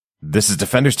This is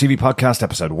Defenders TV Podcast,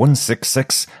 episode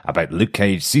 166, about Luke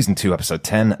Cage, season 2, episode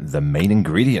 10, The Main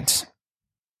Ingredient.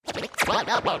 You think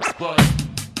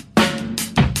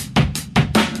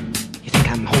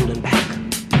I'm holding back?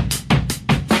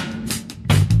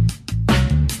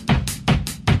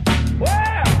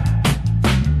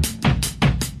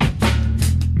 You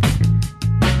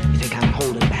think I'm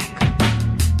holding back?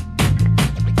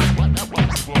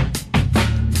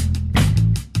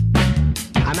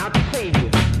 I'm out to save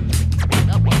you.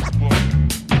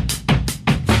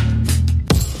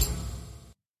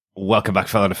 Welcome back,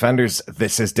 fellow Defenders.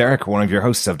 This is Derek, one of your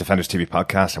hosts of Defenders TV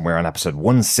Podcast, and we're on episode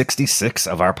 166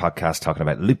 of our podcast talking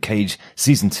about Luke Cage,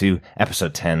 season 2,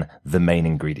 episode 10, The Main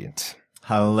Ingredient.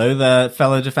 Hello there,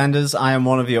 fellow Defenders. I am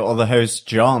one of your other hosts,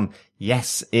 John.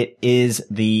 Yes, it is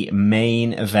the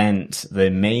main event, the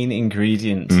main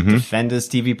ingredient, Defenders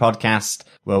TV Podcast,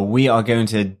 where we are going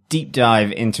to deep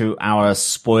dive into our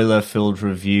spoiler-filled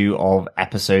review of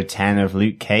episode 10 of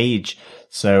Luke Cage.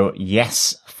 So,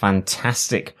 yes,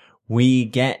 fantastic. We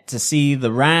get to see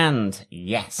the Rand.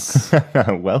 Yes.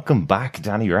 Welcome back,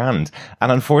 Danny Rand.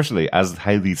 And unfortunately, as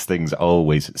how these things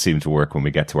always seem to work when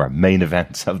we get to our main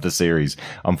event of the series,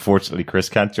 unfortunately, Chris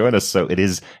can't join us. So it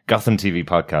is Gotham TV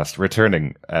Podcast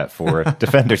returning for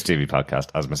Defenders TV Podcast,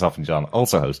 as myself and John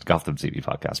also host Gotham TV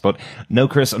Podcast. But no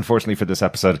Chris, unfortunately, for this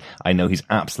episode. I know he's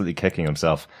absolutely kicking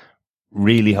himself.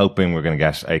 Really hoping we're going to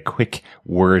get a quick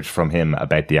word from him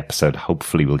about the episode.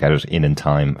 Hopefully we'll get it in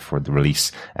time for the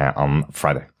release on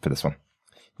Friday for this one.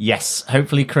 Yes,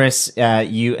 hopefully, Chris,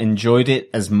 you enjoyed it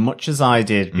as much as I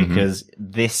did, because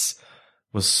this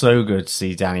was so good to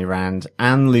see Danny Rand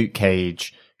and Luke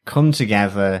Cage come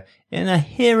together in a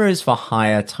Heroes for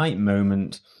Hire type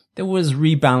moment. There was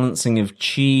rebalancing of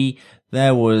chi,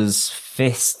 there was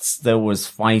fists, there was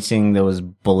fighting, there was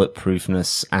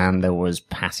bulletproofness, and there was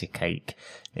patty cake.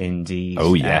 Indeed.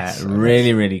 Oh, yes.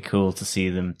 Really, really cool to see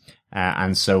them.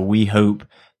 And so we hope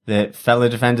that, fellow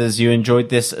Defenders, you enjoyed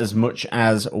this as much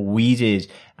as we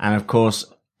did. And of course,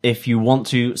 if you want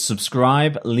to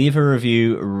subscribe, leave a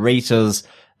review, rate us,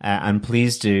 and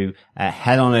please do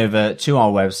head on over to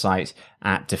our website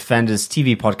at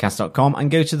defenderstvpodcast.com and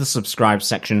go to the subscribe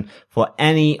section for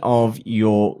any of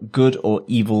your good or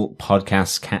evil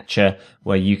podcast catcher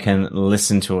where you can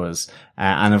listen to us.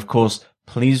 And of course,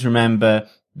 please remember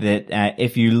that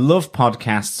if you love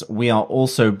podcasts, we are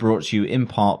also brought to you in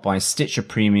part by Stitcher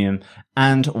Premium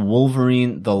and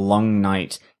Wolverine the Long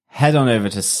Night. Head on over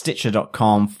to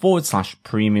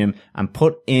stitcher.com/premium and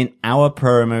put in our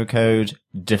promo code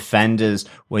Defenders,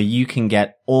 where you can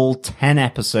get all 10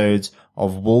 episodes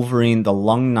of Wolverine the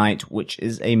Long Night, which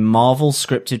is a Marvel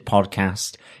scripted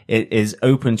podcast. It is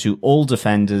open to all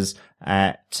Defenders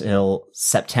till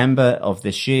September of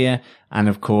this year. And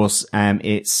of course,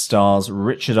 it stars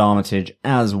Richard Armitage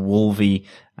as Wolvie.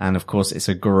 And of course, it's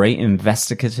a great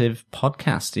investigative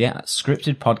podcast. Yeah,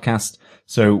 scripted podcast.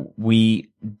 So we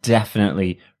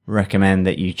definitely recommend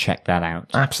that you check that out.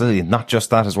 Absolutely. Not just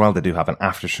that as well. They do have an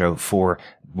after show for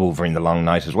Wolverine the Long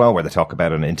Night as well, where they talk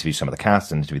about and interview some of the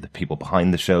cast and interview the people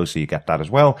behind the show. So you get that as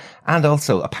well. And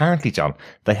also, apparently, John,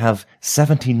 they have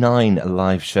 79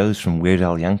 live shows from Weird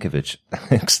Al Yankovic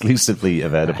exclusively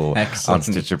available on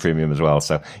Stitcher Premium as well.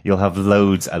 So you'll have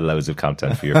loads and loads of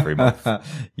content for your free month.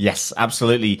 Yes,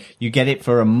 absolutely. You get it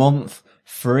for a month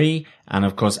free. And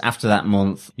of course, after that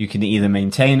month, you can either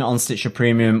maintain on Stitcher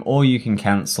Premium or you can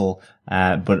cancel.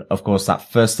 But of course,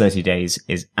 that first 30 days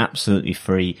is absolutely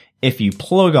free if you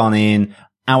plug on in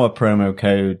our promo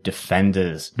code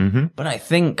Defenders. But I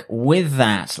think with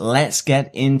that, let's get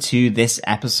into this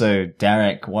episode.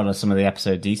 Derek, what are some of the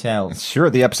episode details? Sure.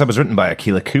 The episode was written by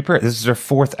Akilah Cooper. This is her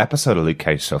 4th episode of Luke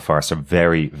Cage so far, so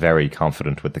very, very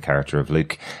confident with the character of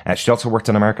Luke. She also worked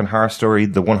on American Horror Story,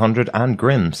 The 100, and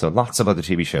Grimm, so lots of other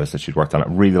TV shows that she'd worked on. I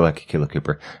really like Akilah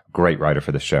Cooper. Great writer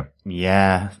for this show.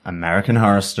 Yeah, American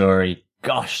Horror Story.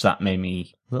 Gosh, that made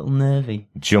me a little nervy.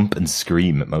 Jump and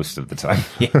scream most of the time.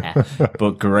 Yeah,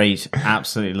 but great.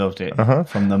 Absolutely loved it.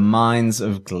 From the minds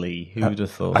of Glee. Who would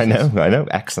have thought? I know.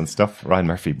 Excellent stuff. Ryan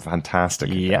Murphy, fantastic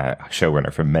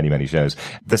showrunner for many, many shows.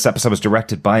 This episode was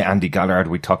directed by Andy Goddard.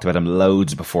 We talked about him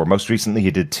loads before. Most recently, he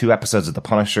did 2 episodes of The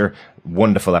Punisher.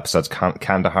 Wonderful episodes,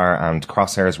 Kandahar and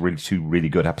Crosshairs, really 2 really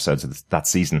good episodes of that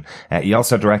season. He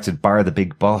also directed Bar the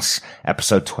Big Boss,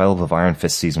 episode 12 of Iron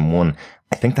Fist season 1.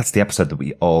 I think that's the episode that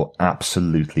we all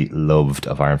absolutely loved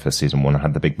of Iron Fist season 1. It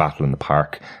had the big battle in the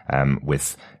park,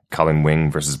 with Colin Wing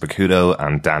versus Bakudo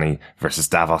and Danny versus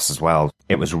Davos as well.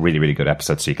 It was a really, really good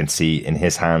episode. So you can see in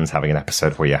his hands having an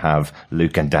episode where you have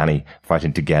Luke and Danny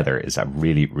fighting together is a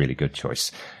really, really good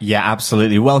choice. Yeah,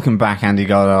 absolutely. Welcome back, Andy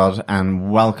Goddard,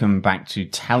 and welcome back to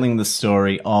telling the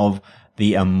story of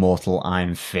the Immortal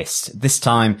Iron Fist. This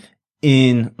time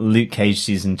in Luke Cage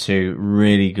Season 2.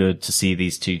 Really good to see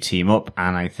these two team up,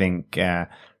 and I think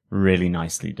really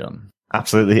nicely done.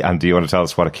 Absolutely. And do you want to tell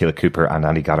us what Akila Cooper and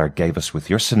Andy Goddard gave us with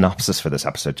your synopsis for this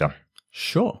episode, John?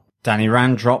 Sure. Danny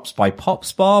Rand drops by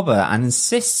Pop's barber and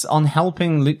insists on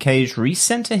helping Luke Cage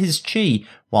recenter his chi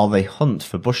while they hunt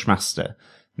for Bushmaster.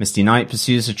 Misty Knight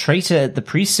pursues a traitor at the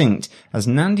precinct as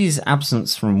Nandi's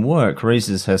absence from work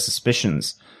raises her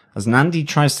suspicions. As Nandi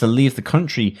tries to leave the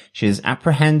country, she is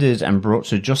apprehended and brought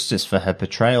to justice for her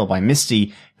betrayal by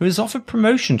Misty, who is offered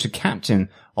promotion to captain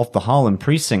of the Harlem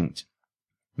precinct.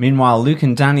 Meanwhile, Luke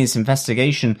and Danny's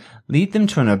investigation lead them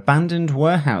to an abandoned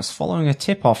warehouse following a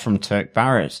tip-off from Turk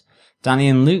Barrett. Danny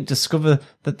and Luke discover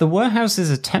that the warehouse is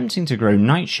attempting to grow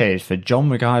Nightshade for John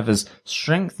MacGyver's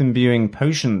strength-imbuing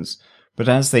potions. But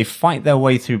as they fight their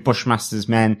way through Bushmaster's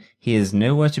men, he is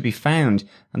nowhere to be found,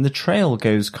 and the trail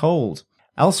goes cold.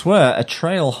 Elsewhere, a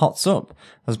trail hots up,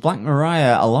 as Black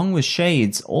Mariah, along with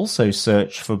Shades, also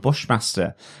search for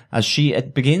Bushmaster, as she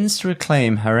begins to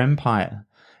reclaim her empire.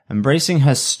 Embracing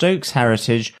her Stokes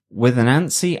heritage with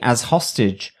Anansi as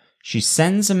hostage, she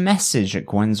sends a message at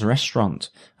Gwen's restaurant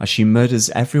as she murders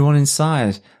everyone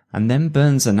inside and then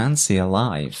burns Anansi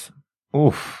alive.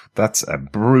 Oof, that's a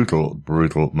brutal,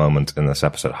 brutal moment in this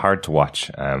episode. Hard to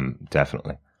watch,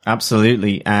 definitely.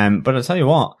 Absolutely. But I'll tell you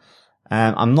what,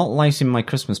 I'm not lighting my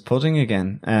Christmas pudding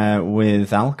again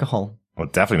with alcohol. Well,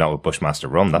 definitely not with Bushmaster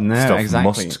rum. That stuff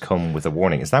must come with a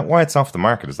warning. Is that why it's off the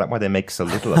market? Is that why they make so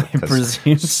little of it? I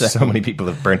presume so. So many people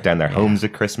have burnt down their homes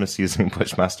at Christmas using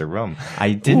Bushmaster rum.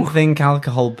 I didn't think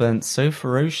alcohol burnt so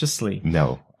ferociously.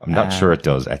 No, I'm not sure it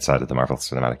does outside of the Marvel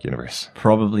Cinematic Universe.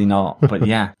 Probably not. But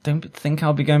yeah, don't think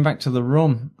I'll be going back to the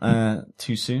rum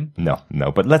too soon. No.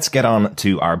 But let's get on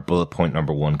to our bullet point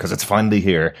number 1, because it's finally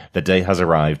here. The day has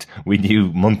arrived. We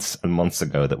knew months and months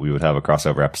ago that we would have a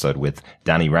crossover episode with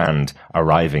Danny Rand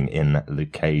arriving in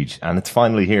Luke Cage, and it's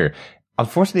finally here.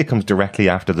 Unfortunately, it comes directly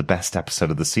after the best episode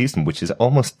of the season, which is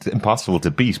almost impossible to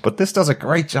beat, but this does a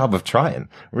great job of trying.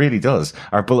 Really does.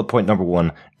 Our bullet point number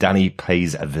 1, Danny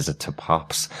pays a visit to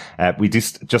Pops. We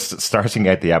just starting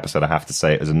out the episode, I have to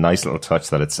say, it was a nice little touch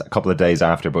that it's a couple of days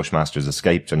after Bushmaster's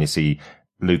escaped, and you see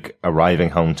Luke arriving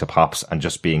home to Pops and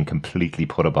just being completely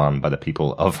put upon by the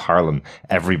people of Harlem.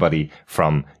 Everybody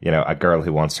from, a girl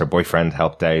who wants her boyfriend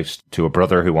helped out to a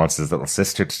brother who wants his little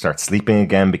sister to start sleeping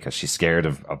again because she's scared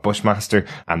of Bushmaster.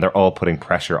 And they're all putting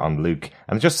pressure on Luke.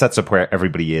 And it just sets up where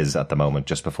everybody is at the moment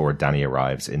just before Danny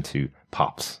arrives into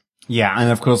Pops. Yeah.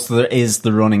 And of course, there is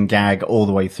the running gag all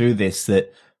the way through this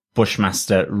that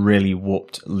Bushmaster really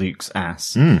whooped Luke's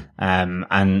ass.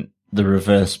 And the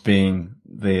reverse being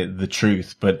the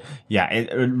truth. But yeah,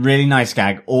 a really nice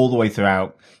gag all the way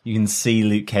throughout. You can see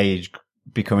Luke Cage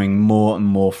becoming more and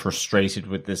more frustrated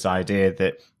with this idea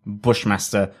that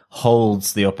Bushmaster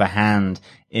holds the upper hand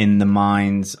in the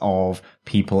minds of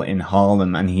people in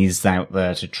Harlem, and he's out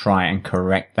there to try and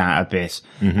correct that a bit.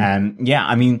 Yeah,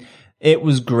 I mean, it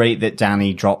was great that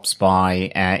Danny drops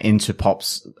by into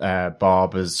Pop's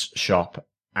barber's shop,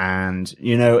 and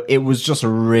it was just a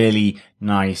really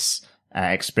nice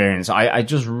experience. I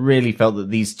just really felt that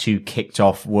these two kicked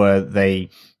off where they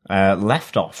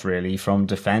left off, really, from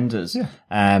Defenders.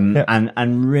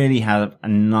 And really had a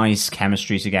nice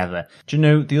chemistry together. Do you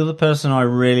know, the other person I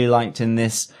really liked in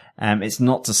this, it's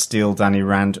not to steal Danny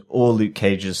Rand or Luke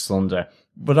Cage's thunder,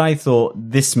 but I thought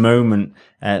this moment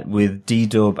with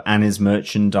D-Dub and his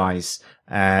merchandise,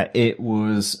 it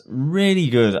was really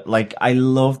good. Like, I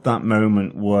loved that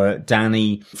moment where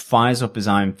Danny fires up his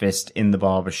Iron Fist in the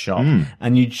barber shop,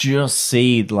 and you just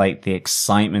see, like, the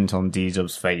excitement on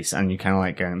D-Dub's face, and you kind of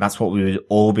like going, that's what we would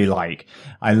all be like.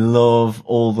 I love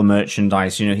all the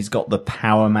merchandise. He's got the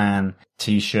Power Man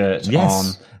t-shirt on.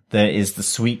 There is the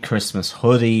Sweet Christmas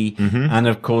hoodie. And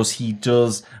of course, he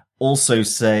does also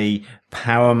say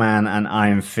Power Man and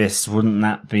Iron Fist. Wouldn't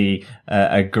that be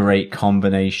a great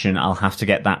combination? I'll have to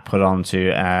get that put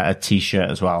onto a t-shirt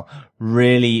as well.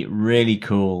 Really, really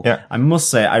cool. Yeah. I must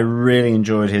say, I really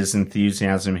enjoyed his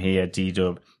enthusiasm here,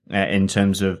 D-Dub, in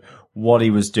terms of what he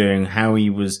was doing, how he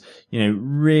was,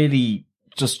 really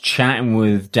just chatting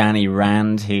with Danny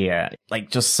Rand here, like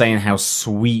just saying how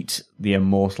sweet the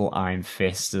Immortal Iron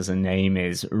Fist as a name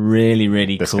is. Really,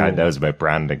 really this cool. This guy knows about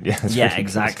branding. Yeah,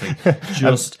 exactly.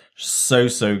 Just So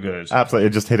good. Absolutely,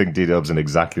 just hitting D-Dubs in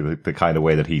exactly the kind of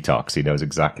way that he talks. He knows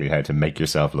exactly how to make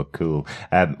yourself look cool.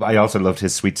 I also loved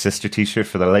his Sweet Sister t-shirt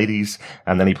for the ladies,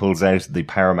 and then he pulls out the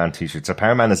Power Man t-shirt. So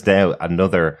Power Man is now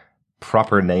another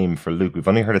proper name for Luke. We've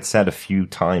only heard it said a few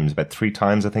times, about 3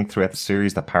 times, I think, throughout the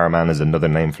series, that Power Man is another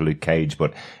name for Luke Cage,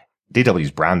 but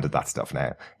DW's branded that stuff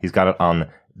now. He's got it on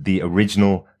the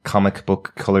original comic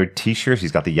book colored t-shirt.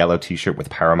 He's got the yellow t-shirt with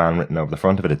Power Man written over the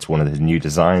front of it. It's one of his new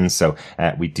designs. So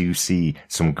we do see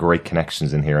some great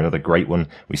connections in here. Another great one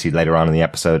we see later on in the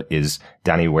episode is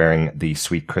Danny wearing the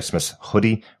Sweet Christmas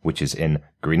hoodie, which is in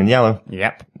green and yellow.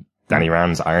 Yep. Danny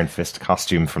Rand's Iron Fist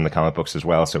costume from the comic books as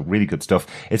well. So really good stuff.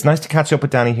 It's nice to catch up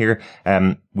with Danny here.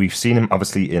 We've seen him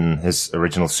obviously in his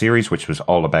original series, which was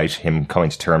all about him coming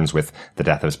to terms with the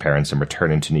death of his parents and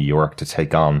returning to New York to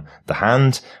take on the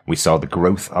Hand. We saw the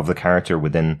growth of the character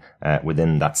within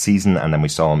that season. And then we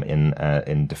saw him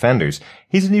in Defenders.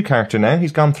 He's a new character now.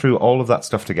 He's gone through all of that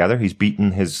stuff together. He's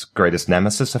beaten his greatest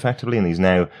nemesis effectively, and he's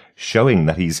now showing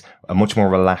that he's a much more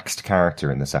relaxed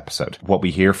character in this episode. What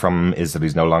we hear from him is that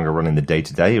he's no longer running the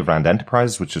day-to-day of Rand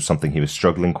Enterprises, which was something he was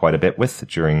struggling quite a bit with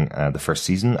during the first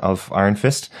season of Iron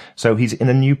Fist. So he's in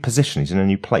a new position. He's in a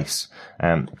new place.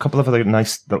 A couple of other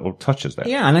nice little touches there.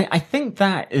 Yeah, and I think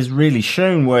that is really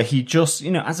shown where he just,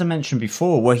 as I mentioned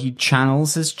before, where he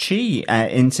channels his chi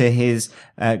into his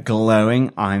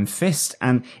glowing Iron Fist.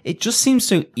 And it just seems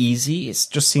so easy. It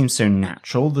just seems so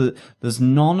natural that there's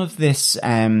none of this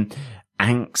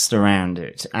angst around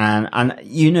it. And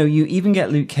you even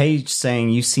get Luke Cage saying,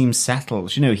 "You seem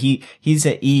settled." He's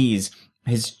at ease.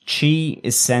 His chi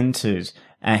is centered.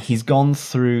 He's gone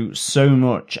through so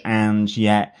much, and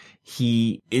yet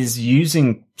he is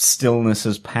using stillness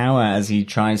as power as he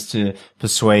tries to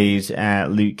persuade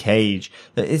Luke Cage.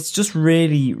 It's just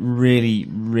really, really,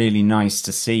 really nice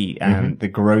to see the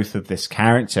growth of this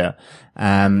character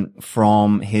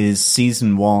from his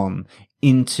season 1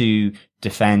 into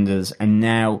Defenders, and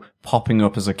now popping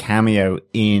up as a cameo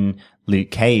in Luke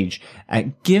Cage.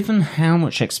 Given how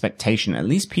much expectation, at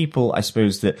least people, I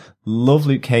suppose, that love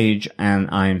Luke Cage and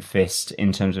Iron Fist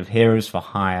in terms of Heroes for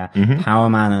Hire,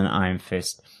 Power Man and Iron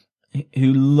Fist,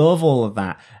 who love all of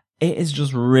that, it is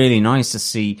just really nice to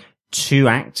see 2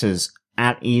 actors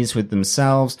at ease with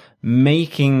themselves,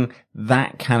 making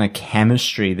that kind of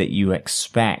chemistry that you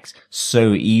expect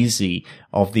so easy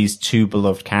of these 2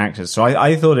 beloved characters. So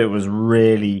I thought it was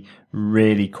really,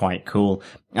 really quite cool.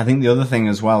 I think the other thing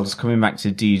as well, just coming back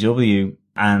to DW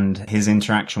and his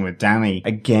interaction with Danny,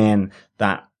 again,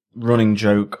 that running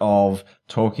joke of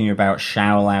talking about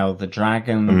Xiao Lao the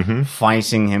dragon,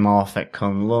 fighting him off at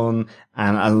Kunlun.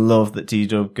 And I love that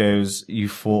D-Dub goes, "You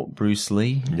fought Bruce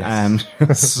Lee." Yes.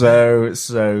 So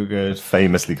good.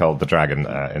 Famously called the dragon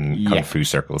in Kung Fu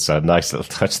circles. So nice little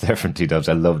touch there from D-Dubs.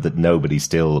 I love that nobody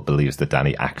still believes that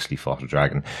Danny actually fought a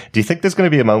dragon. Do you think there's going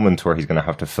to be a moment where he's going to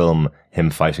have to film him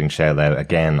fighting Xiao Lao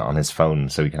again on his phone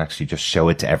so he can actually just show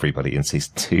it to everybody in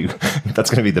season 2? That's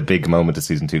going to be the big moment of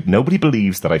season 2. Nobody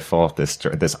believes that I fought this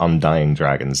undying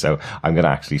dragon, so I'm going to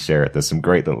actually share it. There's some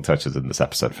great little touches in this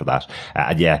episode for that.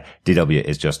 And yeah, DW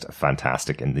is just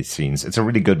fantastic in these scenes. It's a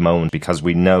really good moment because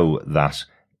we know that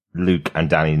Luke and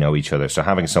Danny know each other. So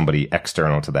having somebody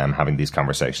external to them, having these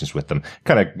conversations with them,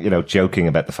 kind of, joking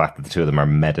about the fact that the 2 of them are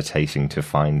meditating to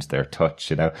find their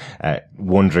touch,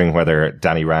 wondering whether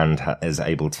Danny Rand is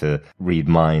able to read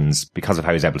minds because of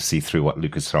how he's able to see through what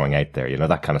Luke is throwing out there,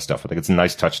 that kind of stuff. I think it's a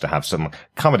nice touch to have some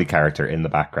comedy character in the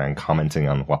background commenting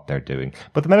on what they're doing.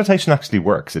 But the meditation actually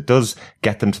works. It does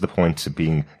get them to the point of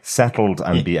being settled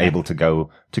and be able to go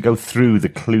through the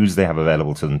clues they have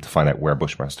available to them to find out where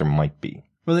Bushmaster might be.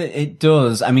 Well, it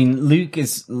does. I mean, Luke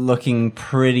is looking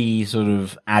pretty sort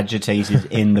of agitated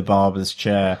in the barber's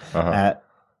chair.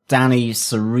 Danny,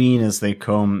 serene as they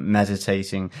come,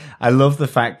 meditating. I love the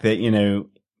fact that,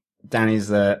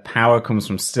 Danny's power comes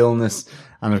from stillness.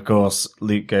 And of course,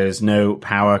 Luke goes, "No,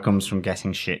 power comes from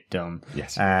getting shit done."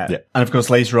 Yes. And of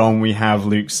course, later on, we have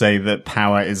Luke say that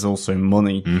power is also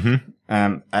money.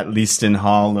 At least in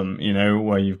Harlem,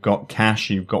 where you've got cash,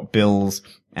 you've got bills.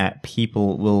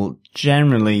 People will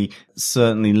generally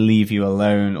certainly leave you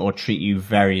alone or treat you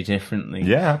very differently.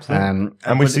 Yeah, absolutely.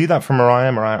 And we see that from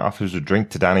Mariah. Mariah offers a drink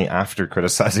to Danny after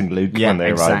criticizing Luke when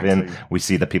they arrive in. We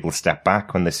see that people step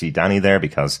back when they see Danny there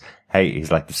because, hey,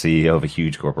 he's like the CEO of a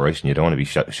huge corporation. You don't want to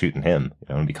be shooting him. You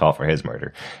don't want to be caught for his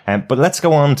murder. But let's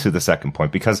go on to the second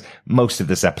point because most of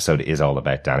this episode is all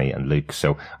about Danny and Luke.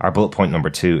 So our bullet point number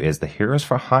 2 is the Heroes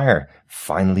for Hire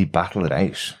finally battle it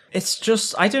out. It's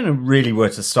just, I don't know really where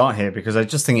to start here because I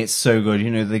just think it's so good.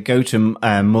 They go to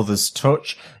Mother's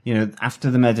Touch. You know, after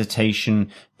the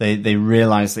meditation, they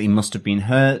realized that he must have been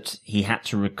hurt. He had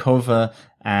to recover.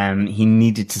 He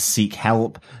needed to seek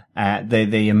help.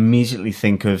 They immediately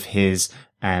think of his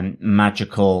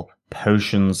magical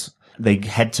potions. They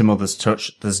head to Mother's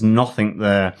Touch. There's nothing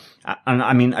there. And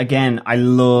I mean, again, I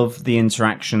love the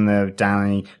interaction there of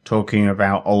Danny talking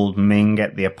about old Ming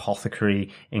at the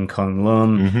apothecary in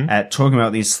Kunlun, talking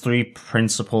about these three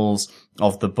principles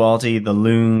of the body, the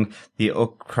Lung, the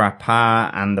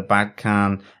Ukrapa, and the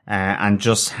Badkan, and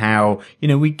just how, you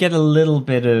know, we get a little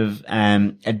bit of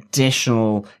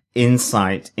additional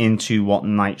insight into what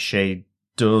Nightshade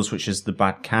does, which is the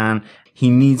Badkan. He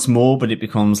needs more, but it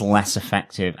becomes less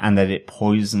effective, and that it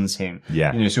poisons him.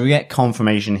 Yeah. You know, so we get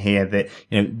confirmation here that,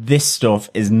 you know, this stuff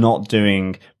is not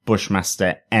doing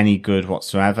Bushmaster any good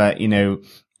whatsoever. You know,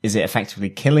 is it effectively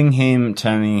killing him,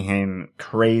 turning him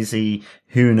crazy?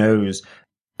 Who knows?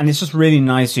 And it's just really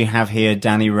nice to have here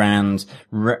Danny Rand,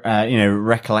 you know,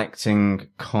 recollecting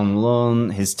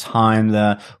Kunlun, his time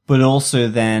there, but also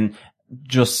then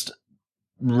just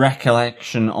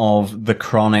recollection of The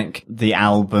Chronic, the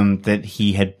album that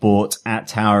he had bought at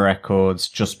Tower Records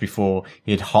just before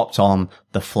he had hopped on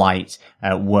the flight,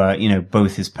 where, you know,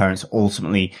 both his parents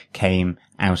ultimately came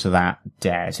out of that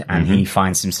dead, and he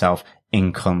finds himself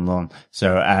in Kunlun.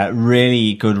 So,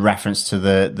 really good reference to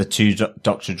the two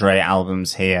Dr. Dre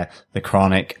albums here, The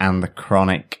Chronic and The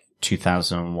Chronic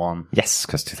 2001. Yes,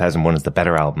 because 2001 is the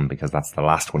better album, because that's the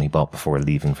last one he bought before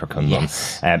leaving for Kunlun.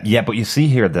 Yes. Yeah, but you see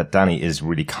here that Danny is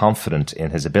really confident in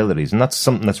his abilities, and that's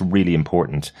something that's really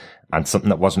important, and something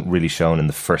that wasn't really shown in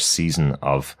the first season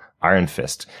of Iron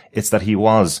Fist. It's that he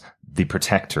was the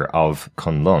protector of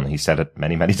Kunlun. He said it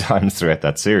many, many times throughout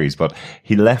that series, but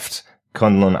he left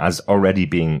Kunlun as already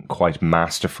being quite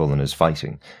masterful in his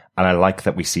fighting. And I like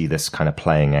that we see this kind of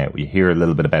playing out. We hear a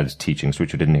little bit about his teachings,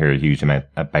 which we didn't hear a huge amount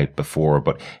about before,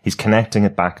 but he's connecting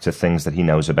it back to things that he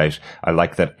knows about. I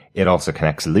like that it also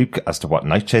connects Luke as to what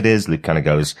Nightshade is. Luke kind of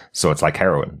goes, so it's like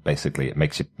heroin, basically. It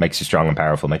makes you strong and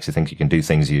powerful, makes you think you can do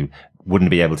things you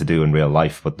wouldn't be able to do in real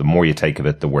life, but the more you take of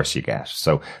it, the worse you get.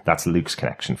 So that's Luke's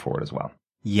connection for it as well.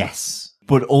 Yes.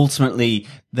 But ultimately,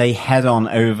 they head on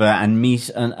over and meet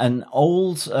an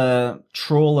old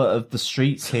trawler of the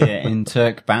streets here in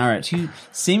Turk Barrett, who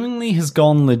seemingly has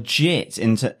gone legit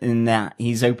in that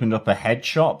he's opened up a head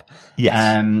shop. Yes.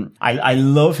 I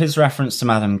love his reference to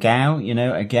Madame Gao. You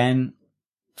know, again,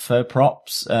 for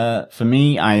props for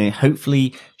me.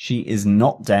 Hopefully she is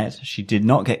not dead. She did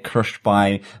not get crushed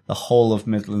by the whole of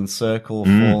Midland Circle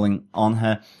falling on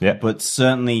her. Yeah. But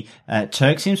certainly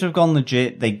Turk seems to have gone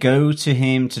legit. They go to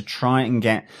him to try and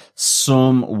get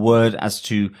some word as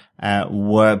to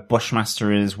where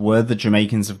Bushmaster is, where the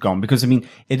Jamaicans have gone. Because, I mean,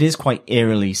 it is quite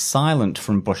eerily silent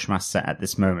from Bushmaster at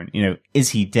this moment. You know, is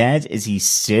he dead? Is he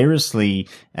seriously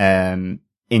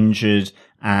injured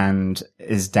and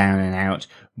is down and out?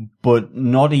 But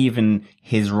not even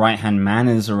his right-hand man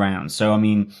is around. So, I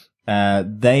mean,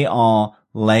 they are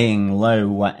laying low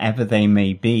wherever they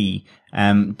may be.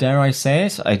 Dare I say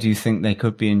it? I do think they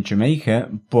could be in Jamaica,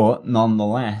 but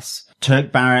nonetheless,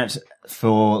 Turk Barrett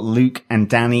for Luke and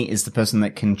Danny is the person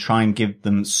that can try and give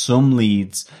them some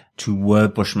leads to where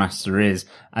Bushmaster is.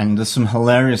 And there's some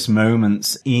hilarious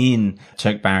moments in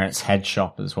Turk Barrett's head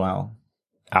shop as well.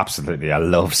 Absolutely. I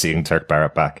love seeing Turk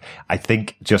Barrett back. I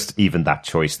think just even that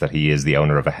choice that he is the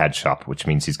owner of a head shop, which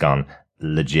means he's gone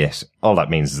legit. All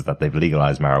that means is that they've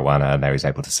legalized marijuana and now he's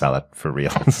able to sell it for real.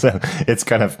 So it's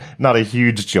kind of not a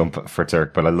huge jump for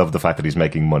Turk, but I love the fact that he's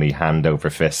making money hand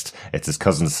over fist. It's his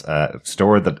cousin's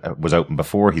store that was open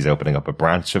before. He's opening up a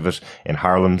branch of it in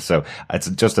Harlem. So it's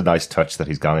just a nice touch that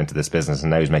he's gone into this business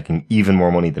and now he's making even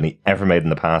more money than he ever made in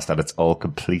the past, and it's all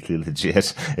completely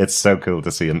legit. It's so cool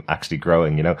to see him actually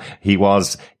growing. You know, he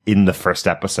was in the first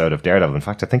episode of Daredevil. In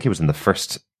fact, I think he was in the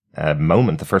first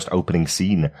the first opening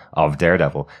scene of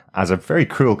Daredevil as a very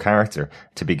cruel character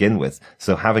to begin with.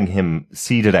 So having him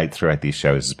seeded out throughout these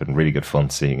shows has been really good fun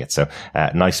seeing it. So,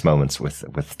 nice moments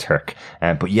with Turk.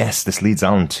 But yes, this leads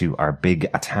on to our big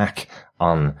attack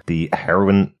on the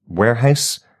heroin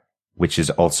warehouse, which is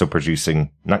also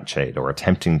producing Nightshade, or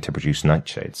attempting to produce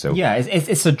Nightshade. So yeah,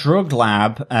 it's a drug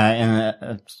lab, in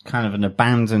a kind of an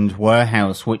abandoned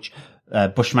warehouse, which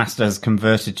Bushmaster has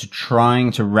converted to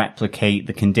trying to replicate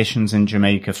the conditions in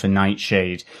Jamaica for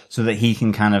Nightshade so that he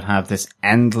can kind of have this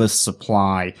endless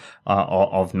supply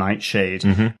of Nightshade.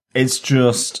 Mm-hmm. It's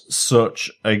just such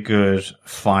a good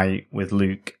fight with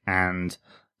Luke and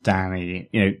Danny.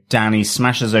 Danny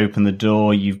smashes open the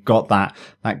door. You've got that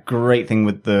great thing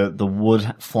with the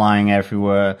wood flying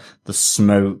everywhere, the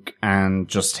smoke, and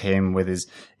just him with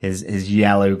his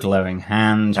yellow glowing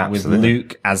hand. Absolutely. With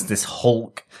Luke as this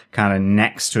Hulk kind of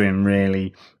next to him,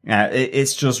 really.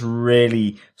 It's just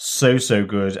really so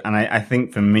good. And I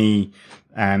think for me,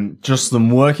 just them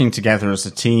working together as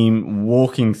a team,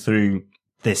 walking through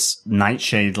this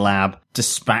Nightshade lab,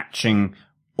 dispatching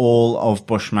all of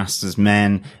Bushmaster's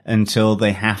men until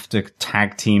they have to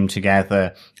tag team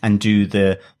together and do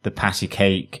the patty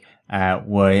cake,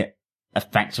 where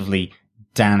effectively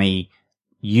Danny,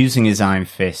 using his iron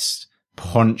fist,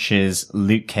 punches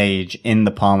Luke Cage in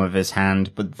the palm of his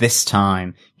hand, but this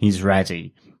time he's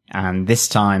ready. And this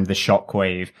time the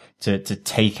shockwave to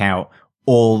take out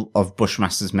all of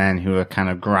Bushmaster's men who are kind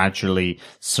of gradually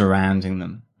surrounding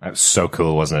them. That was so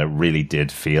cool, wasn't it? It really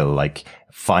did feel like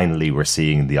finally we're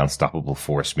seeing the unstoppable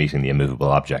force meeting the immovable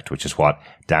object, which is what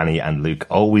Danny and Luke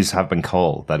always have been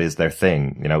called. That is their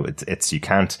thing. It's you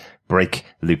can't break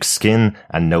Luke's skin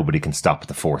and nobody can stop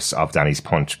the force of Danny's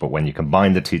punch. But when you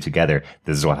combine the two together,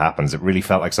 this is what happens. It really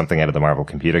felt like something out of the Marvel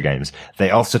computer games. They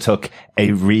also took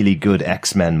a really good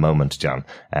X-Men moment, John,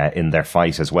 in their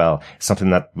fight as well.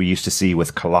 Something that we used to see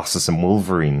with Colossus and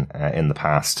Wolverine in the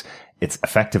past. It's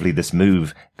effectively this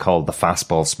move called the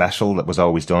fastball special that was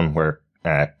always done where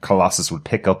Colossus would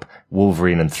pick up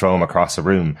Wolverine and throw him across a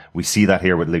room. We see that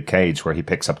here with Luke Cage, where he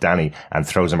picks up Danny and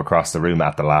throws him across the room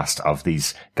at the last of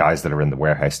these guys that are in the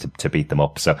warehouse to beat them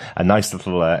up. So a nice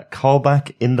little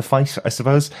callback in the fight, I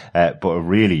suppose, but a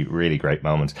really, really great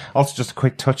moment. Also, just a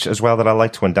quick touch as well that I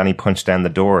liked when Danny punched down the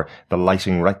door. The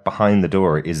lighting right behind the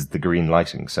door is the green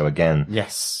lighting. So again,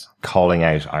 yes, calling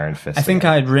out Iron Fist. I think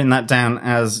I'd written that down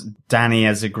as Danny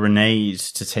as a grenade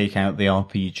to take out the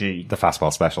RPG. The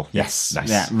fastball special. Yes. Nice.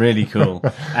 Yeah, really cool.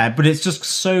 But it's just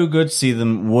so good to see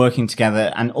them working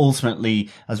together. And ultimately,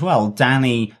 as well,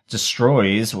 Danny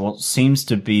destroys what seems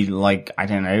to be like, I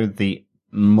don't know, the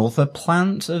mother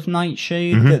plant of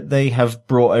Nightshade that they have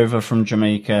brought over from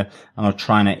Jamaica and are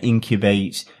trying to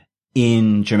incubate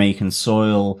in Jamaican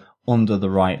soil under the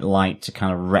right light to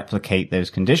kind of replicate those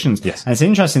conditions. Yes. And it's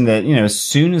interesting that, as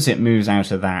soon as it moves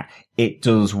out of that, it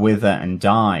does wither and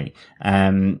die.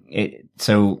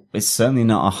 So it's certainly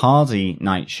not a hardy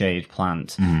Nightshade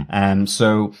plant.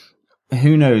 So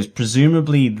who knows?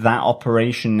 Presumably that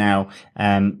operation now,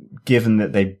 given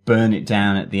that they burn it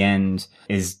down at the end,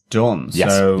 is done.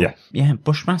 Yes. So yeah,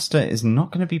 Bushmaster is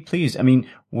not going to be pleased. I mean,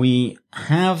 we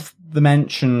have the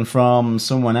mention from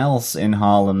someone else in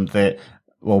Harlem that,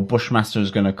 well, Bushmaster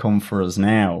is going to come for us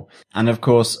now. And of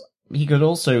course, he could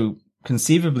also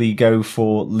conceivably go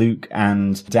for Luke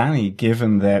and Danny,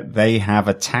 given that they have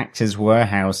attacked his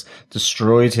warehouse,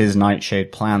 destroyed his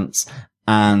Nightshade plants,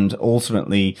 and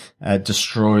ultimately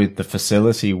destroyed the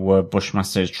facility where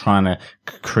Bushmaster is trying to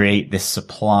create this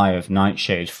supply of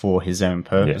Nightshade for his own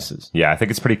purposes. Yeah, I think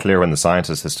it's pretty clear when the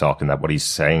scientist is talking that what he's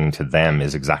saying to them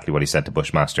is exactly what he said to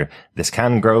Bushmaster. This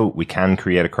can grow, we can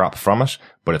create a crop from it,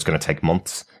 but it's going to take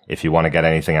months. If you want to get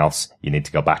anything else, you need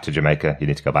to go back to Jamaica. You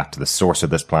need to go back to the source of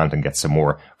this plant and get some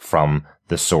more from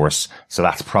the source. So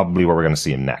that's probably where we're going to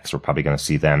see him next. We're probably going to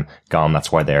see them gone.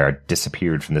 That's why they're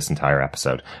disappeared from this entire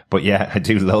episode. But yeah, I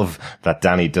do love that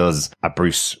Danny does a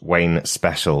Bruce Wayne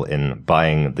special in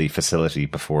buying the facility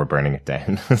before burning it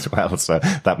down as well. So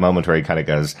that moment where he kind of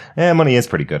goes, money is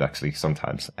pretty good actually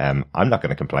sometimes. I'm not going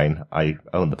to complain. I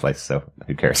own the place, so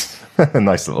who cares?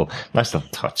 Nice little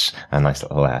touch. A nice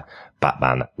little,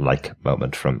 Batman-like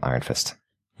moment from Iron Fist.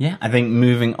 Yeah, I think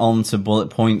moving on to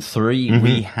bullet point 3,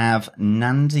 we have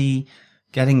Nandi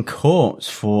getting caught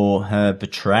for her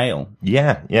betrayal.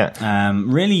 Yeah.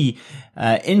 Really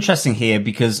interesting here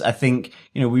because I think,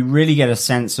 we really get a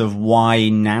sense of why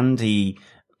Nandi,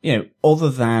 other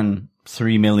than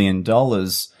 $3 million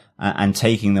and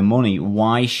taking the money,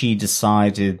 why she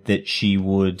decided that she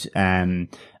would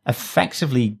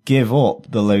effectively give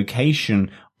up the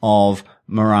location of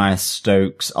Mariah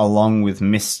Stokes, along with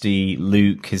Misty,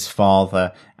 Luke, his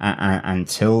father, and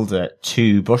Tilda,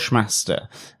 to Bushmaster.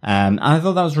 And I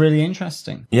thought that was really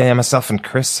interesting. Yeah, myself and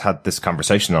Chris had this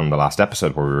conversation on the last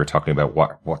episode where we were talking about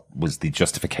what was the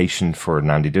justification for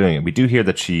Nandi doing it. We do hear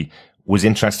that she was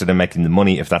interested in making the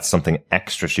money. If that's something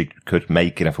extra she could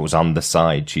make, and if it was on the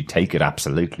side, she'd take it,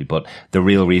 absolutely. But the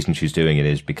real reason she's doing it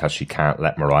is because she can't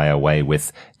let Mariah away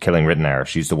with killing Ridenour.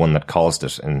 She's the one that caused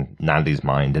it in Nandi's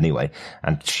mind anyway.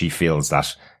 And she feels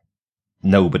that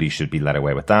nobody should be let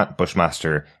away with that.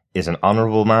 Bushmaster is an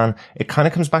honourable man. It kind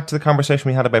of comes back to the conversation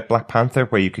we had about Black Panther,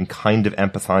 where you can kind of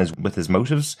empathise with his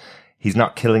motives. He's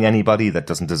not killing anybody that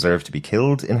doesn't deserve to be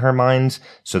killed in her mind.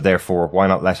 So therefore, why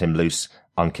not let him loose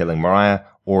on killing Mariah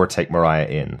or take Mariah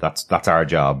in. That's our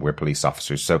job. We're police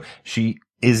officers. So she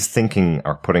is thinking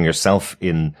or putting herself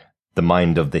in the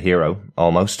mind of the hero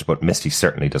almost, but Misty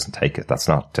certainly doesn't take it. That's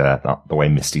not the way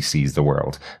Misty sees the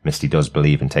world. Misty does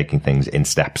believe in taking things in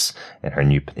steps in her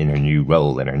new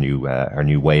role, in her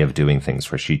new way of doing things,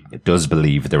 where she does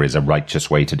believe there is a righteous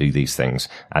way to do these things.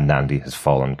 And Nandi has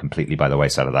fallen completely by the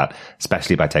wayside of that,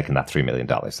 especially by taking that $3 million.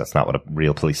 That's not what a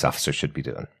real police officer should be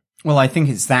doing. Well, I think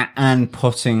it's that and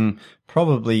putting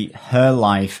probably her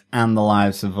life and the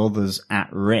lives of others at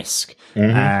risk.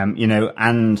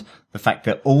 And the fact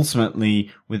that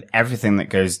ultimately with everything that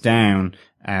goes down,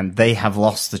 they have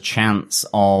lost the chance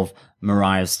of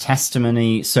Mariah's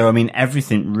testimony. So, I mean,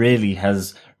 everything really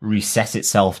has reset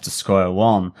itself to square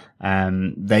one.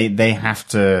 They have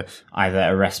to either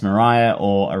arrest Mariah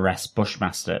or arrest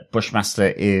Bushmaster. Bushmaster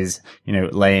is,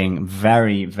 laying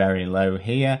very, very low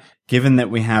here. Given that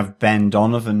we have Ben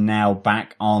Donovan now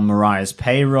back on Mariah's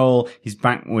payroll, he's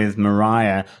back with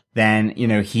Mariah, then,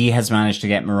 he has managed to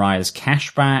get Mariah's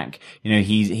cash back.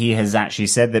 He has actually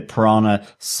said that Piranha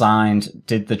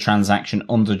did the transaction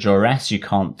under duress. You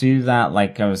can't do that,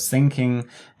 like I was thinking.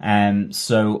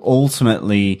 So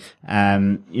ultimately,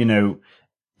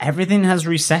 everything has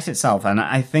reset itself. And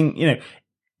I think,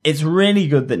 it's really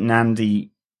good that Nandi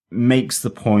makes the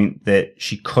point that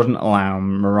she couldn't allow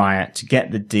Mariah to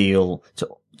get the deal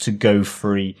to go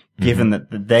free, given that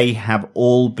they have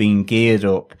all been geared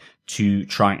up to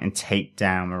try and take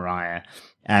down Mariah.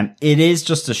 It is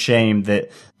just a shame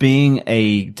that being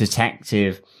a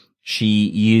detective, she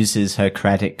uses her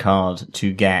credit card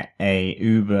to get a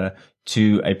Uber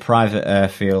to a private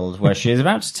airfield where she is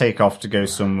about to take off to go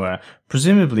somewhere,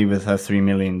 presumably with her $3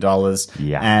 million.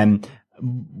 Yeah.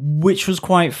 Which was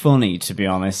quite funny, to be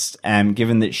honest,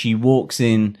 given that she walks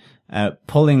in,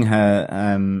 pulling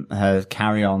her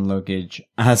carry-on luggage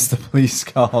as the police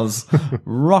cars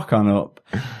rock on up,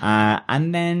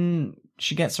 and then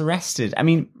she gets arrested. I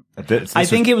mean, I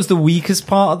think it was the weakest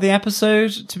part of the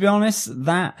episode, to be honest,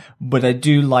 but I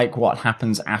do like what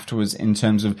happens afterwards in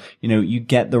terms of, you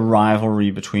get the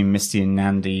rivalry between Misty and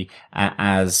Nandi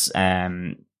as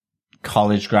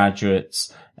college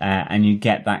graduates, and you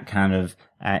get that kind of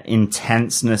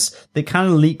intenseness that kind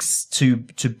of leaks to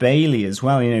Bailey as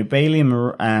well. Bailey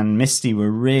and Misty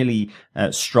were really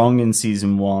strong in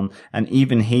season 1, and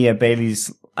even here,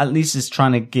 Bailey's at least is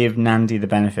trying to give Nandi the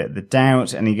benefit of the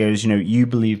doubt, and he goes, you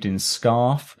believed in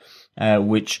Scarf,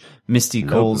 which Misty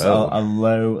calls a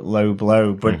low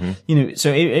blow. But,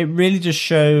 so it really just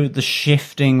show the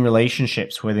shifting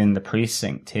relationships within the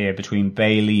precinct here between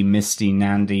Bailey, Misty,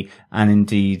 Nandi, and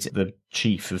indeed the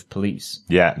chief of police.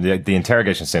 Yeah, the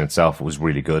interrogation scene itself was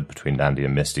really good between Nandi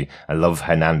and Misty. I love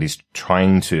how Nandi's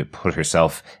trying to put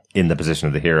herself in the position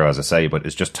of the hero, as I say, but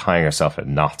is just tying herself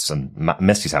in knots, and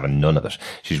Misty's having none of it.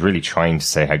 She's really trying to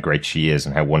say how great she is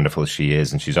and how wonderful she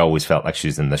is, and she's always felt like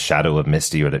she's in the shadow of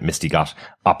Misty, or that Misty got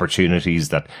opportunities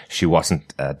that she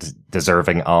wasn't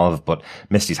deserving of, but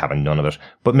Misty's having none of it.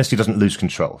 But Misty doesn't lose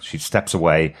control. She steps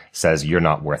away, says, "You're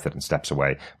not worth it," and steps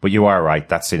away. But you are right,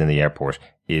 that scene in the airport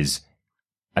is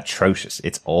atrocious.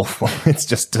 It's awful. It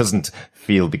just doesn't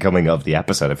feel becoming of the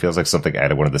episode. It feels like something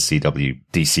out of one of the CW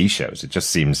DC shows. It just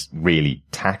seems really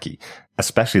tacky.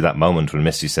 Especially that moment when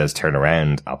Misty says, "Turn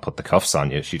around, I'll put the cuffs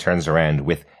on you." She turns around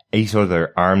with 8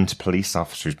 other armed police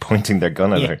officers pointing their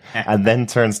gun at her, and then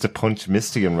turns to punch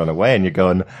Misty and run away. And you're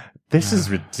going, this is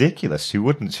ridiculous. She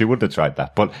wouldn't have tried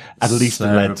that, but at least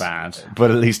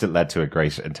it led to a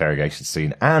great interrogation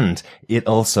scene. And it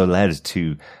also led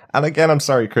to, and again, I'm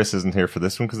sorry Chris isn't here for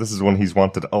this one, because this is one he's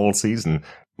wanted all season.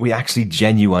 We actually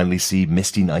genuinely see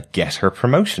Misty Knight get her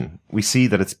promotion. We see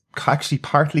that it's actually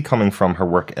partly coming from her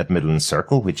work at Midland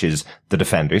Circle, which is the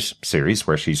Defenders series,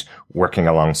 where she's working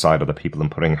alongside other people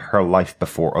and putting her life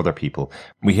before other people.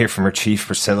 We hear from her chief,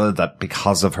 Priscilla, that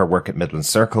because of her work at Midland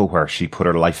Circle, where she put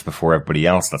her life before everybody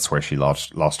else, that's where she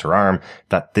lost her arm,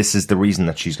 that this is the reason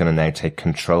that she's going to now take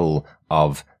control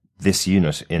of this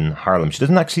unit in Harlem. She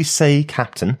doesn't actually say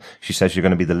captain. She says you're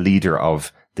going to be the leader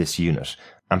of this unit.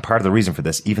 And part of the reason for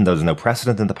this, even though there's no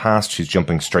precedent in the past, she's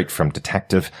jumping straight from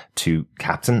detective to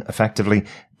captain, effectively.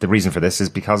 The reason for this is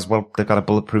because, well, they've got a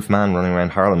bulletproof man running around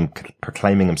Harlem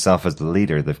proclaiming himself as the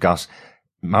leader. They've got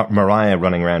Mariah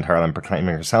running around Harlem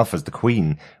proclaiming herself as the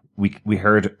queen. We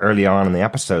heard early on in the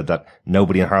episode that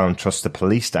nobody in Harlem trusts the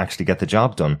police to actually get the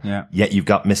job done. Yeah. Yet you've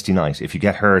got Misty Knight. If you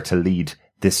get her to lead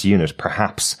this unit,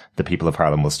 perhaps the people of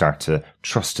Harlem will start to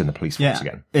trust in the police force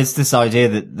again. It's this idea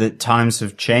that times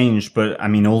have changed, but I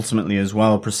mean, ultimately as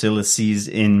well, Priscilla sees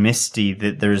in Misty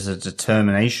that there is a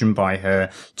determination by her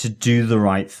to do the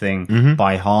right thing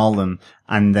by Harlem,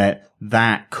 and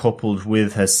that coupled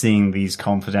with her seeing these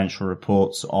confidential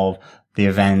reports of the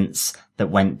events that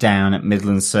went down at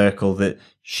Midland Circle, that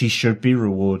she should be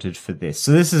rewarded for this.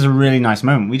 So this is a really nice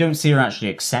moment. We don't see her actually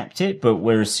accept it, but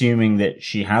we're assuming that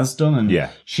she has done, and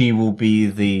she will be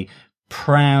the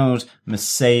proud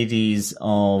Mercedes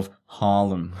of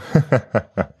Harlem.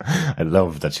 I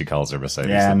love that she calls her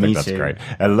Mercedes. Yeah, I think me that's too. great.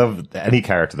 I love any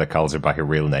character that calls her by her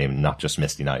real name, not just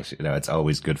Misty Knight. You know, it's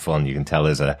always good fun. You can tell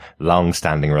there's a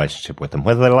long-standing relationship with them.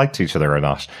 Whether they liked each other or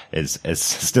not is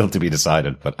still to be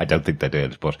decided, but I don't think they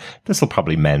did. But this will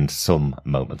probably mend some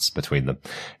moments between them.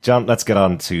 John, let's get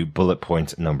on to bullet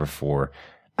point number 4.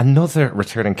 Another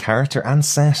returning character and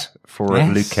set for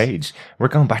Luke Cage. We're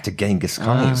going back to Genghis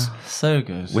Khan's. So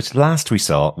good. Which last we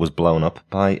saw was blown up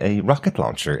by a rocket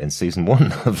launcher in season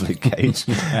 1 of Luke Cage.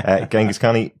 Genghis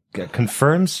Khan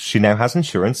confirms she now has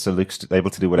insurance, so Luke's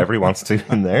able to do whatever he wants to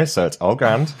in there, so it's all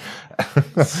grand.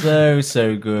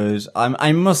 So good.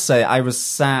 I must say, I was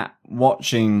sat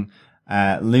watching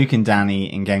Luke and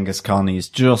Danny in Genghis Khan's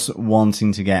just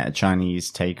wanting to get a Chinese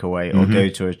takeaway or go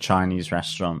to a Chinese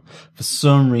restaurant. For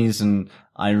some reason,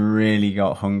 I really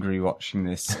got hungry watching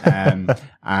this. And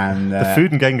the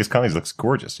food in Genghis Khan's looks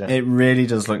gorgeous. Yeah. It really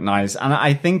does look nice. And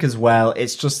I think as well,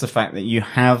 it's just the fact that you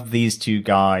have these two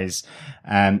guys.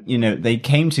 You know, they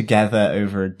came together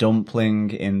over a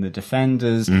dumpling in The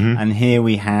Defenders, and here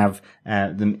we have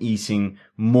them eating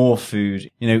more food.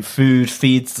 You know, food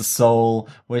feeds the soul.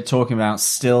 We're talking about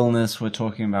stillness. We're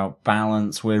talking about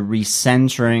balance. We're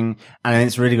recentering. And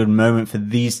it's a really good moment for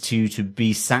these two to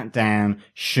be sat down,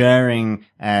 sharing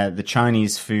the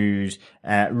Chinese food,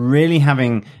 really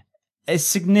having a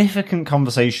significant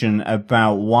conversation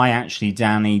about why actually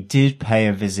Danny did pay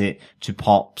a visit to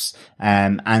Pops,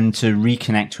 and to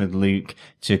reconnect with Luke,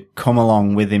 to come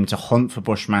along with him to hunt for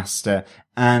Bushmaster.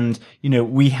 And, you know,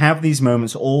 we have these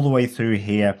moments all the way through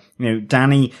here. You know,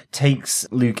 Danny takes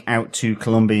Luke out to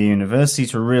Columbia University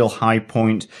to a real high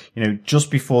point, you know, just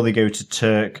before they go to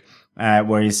Turk.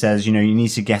 Where he says, you know, you need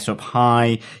to get up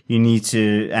high, you need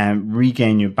to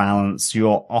regain your balance,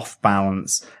 you're off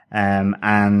balance,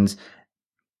 and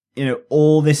you know,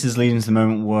 all this is leading to the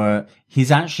moment where he's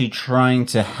actually trying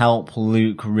to help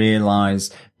Luke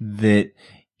realize that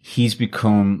he's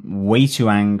become way too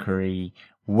angry,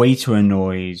 way too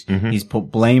annoyed. He's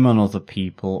put blame on other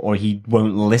people, or he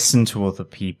won't listen to other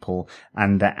people,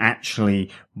 and that actually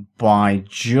by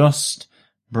just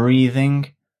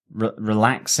breathing,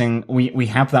 relaxing. We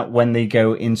have that when they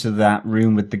go into that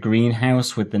room with the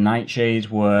greenhouse with the nightshade,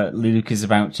 where Luke is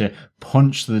about to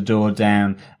punch the door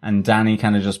down and Danny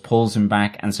kind of just pulls him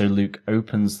back, and so Luke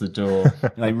opens the door.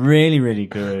 Like, really, really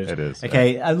good. It is.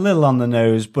 Okay, a little on the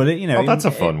nose, but it, you know. Oh, that's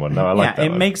a fun one. No, I like that it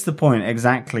one. makes the point,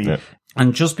 exactly. Yeah.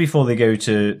 And just before they go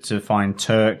to find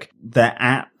Turk, they're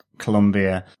at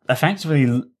Columbia.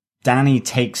 Effectively, Danny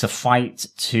takes a fight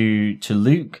to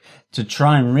Luke to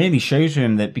try and really show to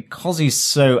him that because he's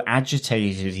so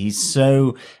agitated, he's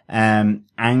so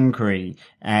angry,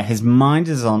 his mind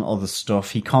is on other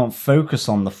stuff. He can't focus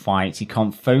on the fight. He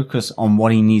can't focus on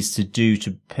what he needs to do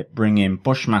to bring in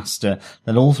Bushmaster,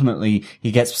 that ultimately he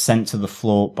gets sent to the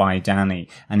floor by Danny.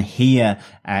 And here,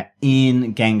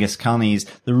 in Genghis Khan's,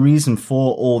 the reason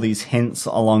for all these hints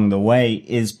along the way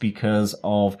is because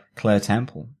of Claire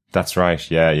Temple. That's right.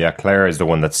 Yeah. Claire is the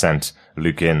one that sent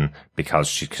Luke in because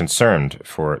she's concerned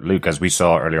for Luke, as we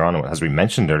saw earlier on, as we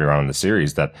mentioned earlier on in the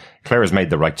series, that Claire has made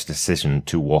the right decision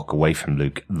to walk away from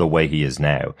Luke the way he is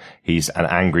now. He's an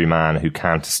angry man who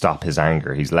can't stop his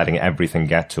anger. He's letting everything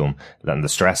get to him. And the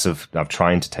stress of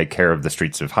trying to take care of the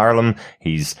streets of Harlem,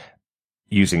 he's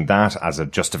using that as a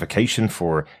justification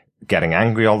for getting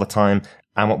angry all the time.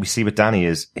 And what we see with Danny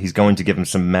is he's going to give him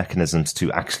some mechanisms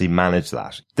to actually manage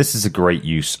that. This is a great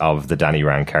use of the Danny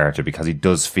Rand character because he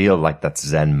does feel like that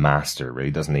Zen master, really,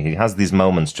 doesn't he? He has these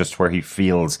moments just where he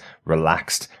feels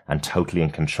relaxed and totally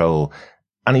in control.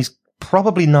 And he's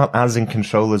probably not as in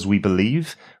control as we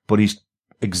believe, but he's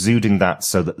exuding that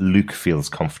so that Luke feels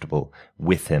comfortable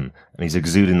with him. And he's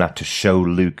exuding that to show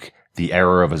Luke the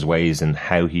error of his ways and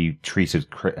how he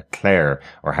treated Claire,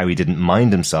 or how he didn't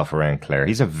mind himself around Claire.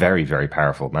 He's a very, very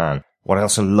powerful man. What I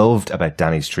also loved about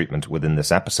Danny's treatment within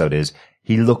this episode is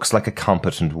he looks like a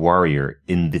competent warrior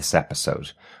in this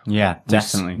episode. Yeah,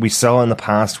 definitely. We saw in the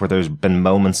past where there's been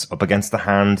moments up against the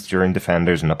Hand during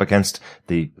Defenders and up against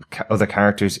the other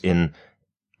characters in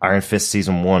Iron Fist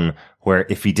Season 1, where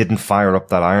if he didn't fire up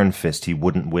that Iron Fist, he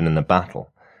wouldn't win in a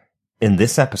battle. In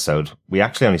this episode, we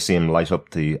actually only see him light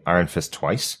up the Iron Fist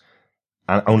twice.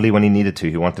 And only when he needed to.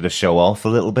 He wanted to show off a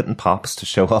little bit in Pops to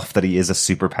show off that he is a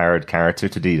super-powered character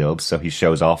to D-Dubs, so he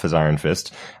shows off his Iron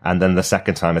Fist. And then the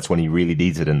second time, it's when he really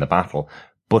needs it in the battle.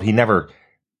 But he never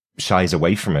shies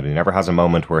away from it. He never has a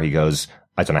moment where he goes,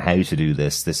 I don't know how to do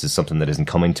this. This is something that isn't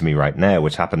coming to me right now,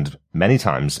 which happened many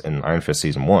times in Iron Fist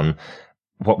Season 1.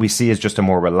 What we see is just a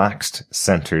more relaxed,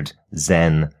 centered,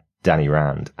 zen Danny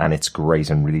Rand. And it's great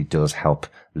and really does help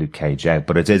Luke Cage out.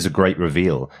 But it is a great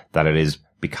reveal that it is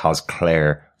because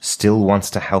Claire still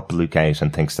wants to help Luke out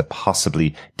and thinks that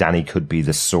possibly Danny could be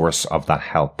the source of that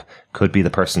help, could be the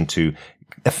person to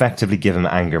effectively give him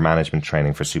anger management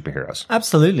training for superheroes.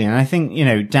 Absolutely. And I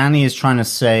think, Danny is trying to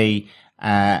say,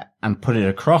 and put it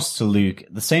across to Luke,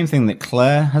 the same thing that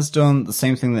Claire has done, the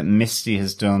same thing that Misty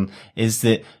has done, is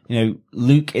that,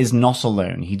 Luke is not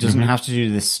alone. He doesn't have to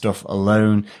do this stuff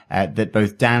alone, that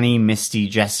both Danny, Misty,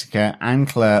 Jessica, and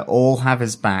Claire all have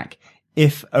his back,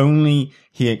 if only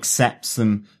he accepts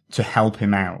them to help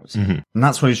him out. And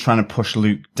that's what he's trying to push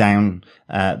Luke down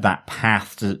that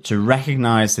path, to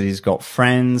recognize that he's got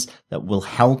friends that will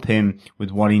help him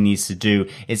with what he needs to do.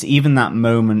 It's even that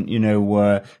moment,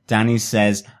 where Danny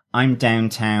says, I'm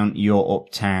downtown, you're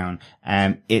uptown.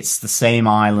 It's the same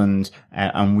island,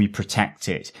 and we protect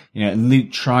it.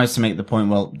 Luke tries to make the point,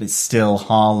 well, it's still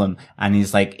Harlem. And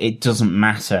he's like, it doesn't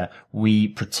matter. We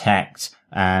protect,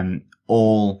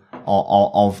 all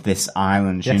of this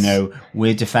island. Yes.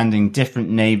 We're defending different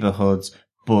neighborhoods,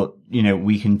 but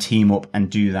we can team up and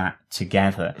do that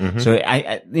together. So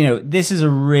I this is a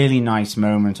really nice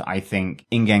moment, I think,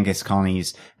 in Genghis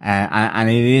Khani's, and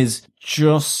it is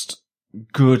just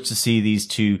good to see these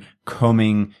two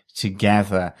coming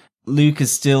together. Luke is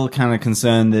still kind of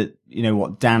concerned that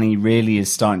what Danny really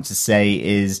is starting to say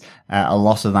is a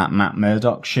lot of that Matt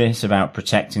Murdock shit about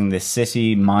protecting this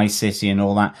city, my city, and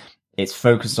all that. It's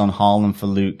focused on Harlem for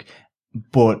Luke,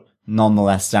 but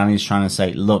nonetheless, Danny's trying to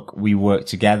say, look, we work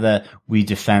together, we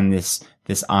defend this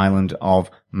island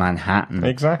of Manhattan.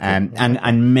 Exactly.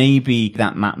 And maybe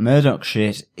that Matt Murdock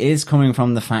shit is coming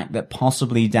from the fact that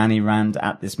possibly Danny Rand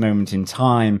at this moment in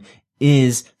time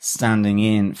is standing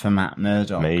in for Matt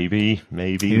Murdock. Maybe.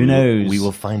 Who knows? We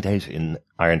will find out in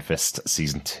Iron Fist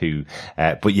Season 2.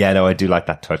 But yeah, no, I do like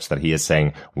that touch that he is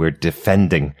saying we're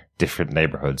defending different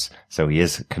neighborhoods. So he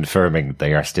is confirming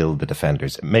they are still the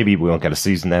defenders. Maybe we won't get a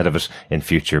season out of it in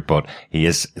future, but he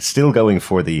is still going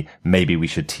for the maybe we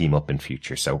should team up in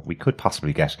future. So we could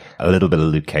possibly get a little bit of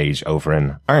Luke Cage over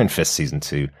in Iron Fist Season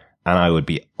 2. And I would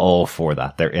be all for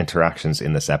that. Their interactions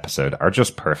in this episode are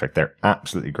just perfect. They're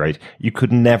absolutely great. You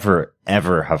could never,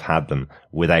 ever have had them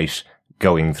without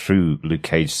going through Luke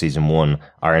Cage Season 1,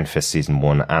 Iron Fist Season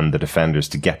 1, and the Defenders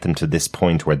to get them to this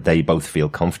point where they both feel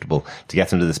comfortable, to get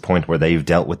them to this point where they've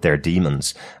dealt with their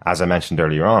demons. As I mentioned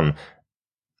earlier on,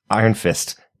 Iron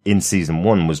Fist in Season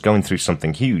 1 was going through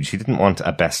something huge. He didn't want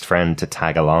a best friend to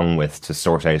tag along with to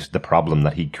sort out the problem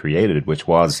that he created, which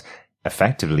was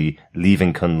effectively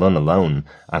leaving Kunlun alone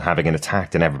and having it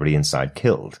attacked and everybody inside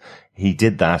killed. He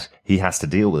did that. He has to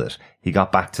deal with it. He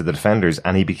got back to the Defenders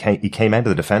and he came out of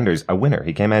the Defenders a winner.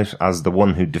 He came out as the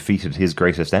one who defeated his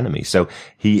greatest enemy. So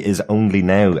he is only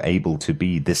now able to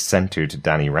be this centered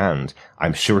Danny Rand.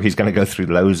 I'm sure he's going to go through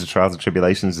loads of trials and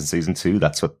tribulations in Season 2.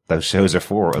 That's what those shows are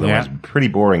for. Otherwise, pretty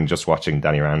boring just watching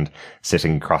Danny Rand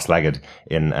sitting cross-legged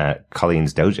in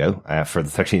Colleen's dojo for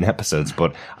the 13 episodes.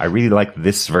 But I really like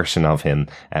this version of him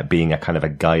being a kind of a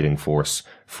guiding force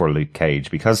for Luke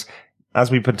Cage, because as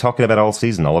we've been talking about all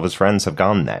season, all of his friends have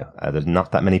gone now. There's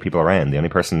not that many people around. The only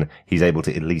person he's able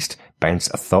to at least bounce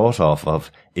a thought off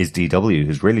of is DW,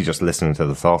 who's really just listening to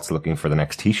the thoughts, looking for the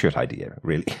next t-shirt idea,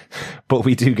 really. But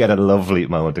we do get a lovely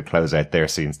moment to close out their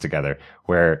scenes together,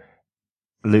 where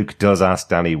Luke does ask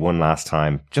Danny one last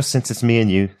time, just since it's me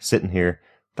and you sitting here,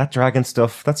 that dragon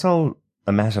stuff, that's all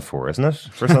a metaphor, isn't it?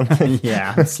 For something?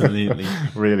 Yeah, absolutely.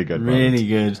 Really good moment. Really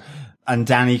good. And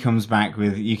Danny comes back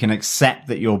with, you can accept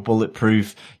that you're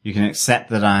bulletproof. You can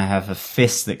accept that I have a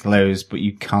fist that glows, but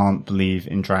you can't believe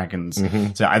in dragons.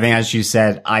 Mm-hmm. So I think, as you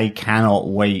said, I cannot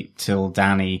wait till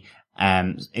Danny,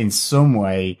 in some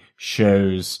way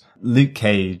shows Luke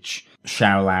Cage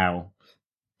Shao Lao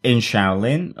in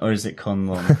Shaolin, or is it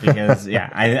Kunlun? Because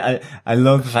I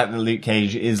love the fact that Luke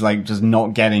Cage is like just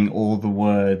not getting all the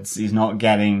words. He's not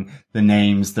getting the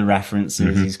names, the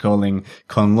references. Mm-hmm. He's calling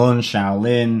Kunlun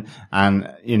Shaolin,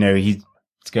 and he's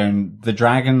going, the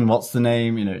dragon, what's the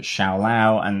name? It's Shao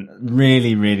Lao, and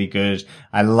really, really good.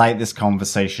 I like this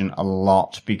conversation a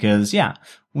lot because,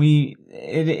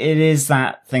 it is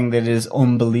that thing that is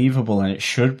unbelievable, and it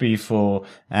should be for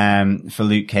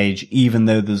Luke Cage, even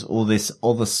though there's all this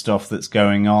other stuff that's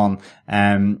going on.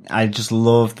 I just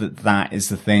love that is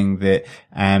the thing that,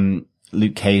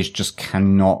 Luke Cage just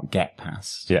cannot get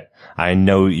past. Yeah. I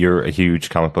know you're a huge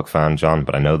comic book fan, John,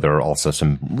 but I know there are also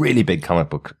some really big comic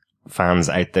book fans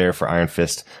out there for Iron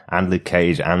Fist and Luke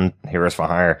Cage and Heroes for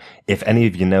Hire. If any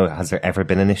of you know, has there ever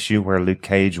been an issue where Luke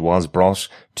Cage was brought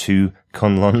to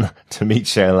Kunlun to meet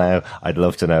Shao Lao? I'd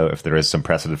love to know if there is some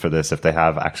precedent for this, if they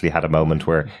have actually had a moment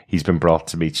where he's been brought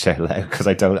to meet Shao Lao, because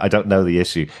I don't know the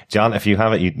issue. John, if you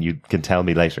have it, you can tell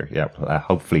me later. Yeah,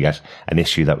 hopefully get an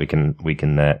issue that we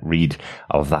can read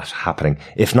of that happening.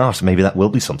 If not, maybe that will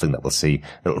be something that we'll see.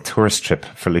 A little tourist trip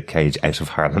for Luke Cage out of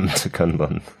Harlem to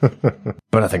Kunlun.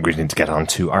 But I think we need to get on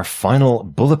to our final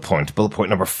bullet point. Bullet point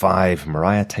number 5.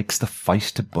 Mariah takes the fight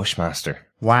to Bushmaster.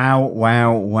 Wow.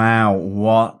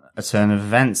 What a turn of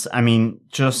events. I mean,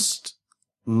 just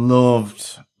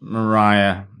loved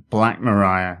Mariah, Black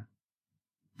Mariah,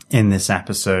 in this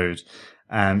episode.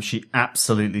 She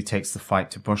absolutely takes the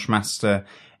fight to Bushmaster.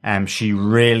 She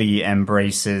really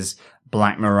embraces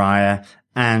Black Mariah,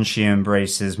 and she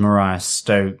embraces Mariah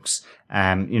Stokes.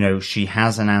 She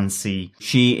has Anansi.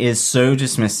 She is so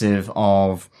dismissive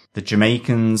of the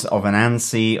Jamaicans, of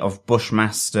Anansi, of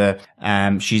Bushmaster.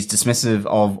 She's dismissive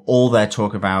of all their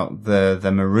talk about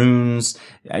the Maroons.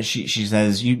 She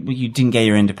says, you didn't get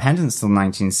your independence till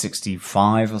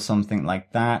 1965 or something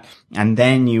like that. And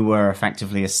then you were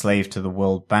effectively a slave to the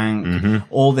World Bank. Mm-hmm.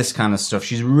 All this kind of stuff.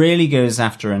 She really goes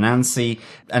after Anansi.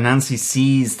 Anansi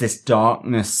sees this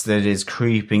darkness that is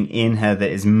creeping in her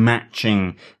that is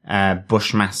matching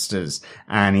Bushmaster's,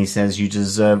 and he says, you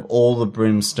deserve all the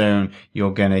brimstone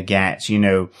you're gonna get.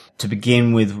 To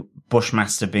begin with,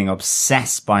 Bushmaster being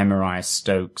obsessed by Mariah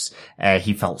Stokes,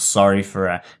 he felt sorry for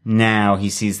her. Now he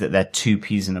sees that they're two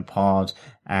peas in a pod.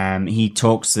 He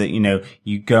talks that,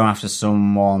 you go after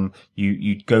someone,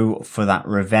 you go for that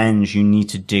revenge, you need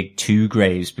to dig 2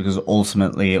 graves, because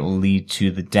ultimately it will lead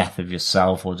to the death of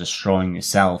yourself or destroying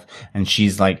yourself. And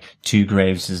she's like, 2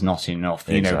 graves is not enough.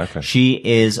 Exactly. She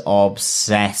is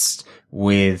obsessed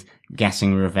with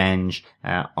getting revenge,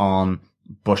 on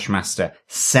Bushmaster,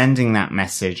 sending that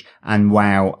message. And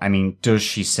wow, I mean, does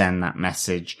she send that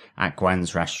message at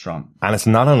Gwen's restaurant? And it's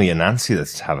not only Anansi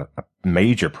that's had a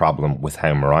major problem with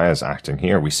how Mariah's acting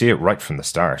here. We see it right from the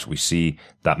start. We see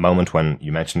that moment when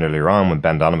you mentioned earlier on, when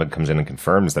Ben Donovan comes in and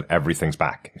confirms that everything's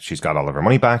back. She's got all of her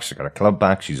money back. She's got her club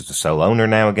back. She's the sole owner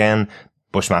now again.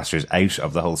 Bushmaster's out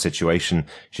of the whole situation.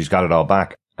 She's got it all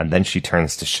back. And then she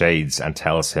turns to Shades and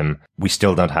tells him, we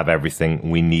still don't have everything.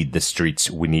 We need the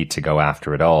streets. We need to go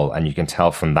after it all. And you can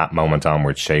tell from that moment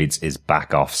onward, Shades is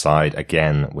back offside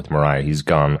again with Mariah. He's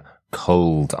gone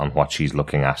cold on what she's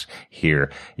looking at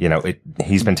here.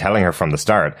 He's been telling her from the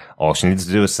start, all she needs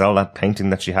to do is sell that painting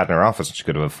that she had in her office. She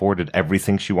could have afforded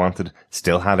everything she wanted,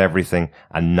 still had everything,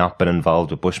 and not been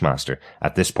involved with Bushmaster.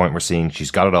 At this point, we're seeing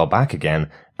she's got it all back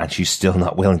again, and she's still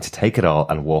not willing to take it all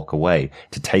and walk away,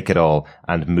 to take it all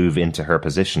and move into her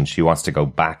position. She wants to go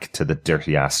back to the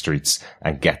dirty ass streets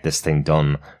and get this thing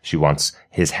done. She wants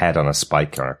his head on a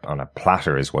spike, or on a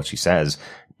platter is what she says.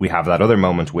 We have that other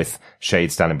moment with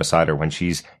Shade standing beside her when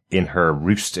she's in her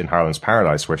roost in Harlem's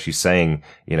Paradise, where she's saying,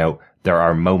 there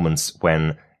are moments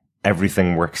when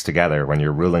everything works together, when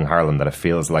you're ruling Harlem, that it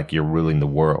feels like you're ruling the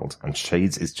world. And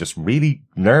Shades is just really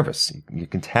nervous. You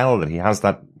can tell that he has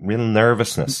that real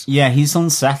nervousness. Yeah, he's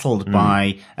unsettled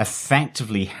by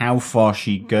effectively how far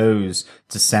she goes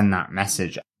to send that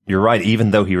message. You're right.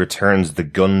 Even though he returns the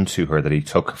gun to her that he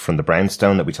took from the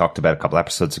brownstone that we talked about a couple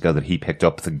episodes ago, that he picked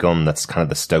up the gun that's kind of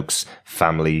the Stokes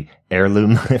family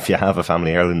heirloom. If you have a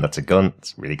family heirloom that's a gun,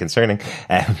 it's really concerning.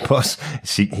 But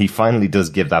he finally does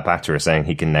give that back to her, saying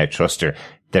he can now trust her.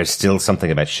 There's still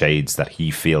something about Shades that he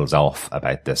feels off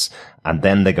about this. And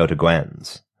then they go to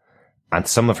Gwen's. And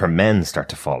some of her men start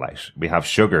to fall out. We have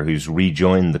Sugar, who's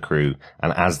rejoined the crew,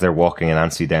 and as they're walking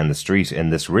Anansi down the street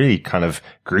in this really kind of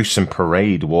gruesome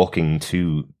parade walking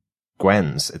to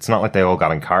Gwen's, it's not like they all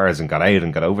got in cars and got out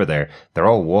and got over there. They're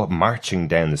all marching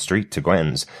down the street to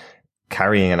Gwen's,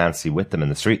 carrying Anansi with them in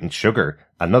the street. And Sugar,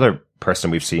 another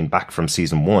person we've seen back from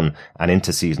season 1 and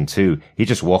into season 2, he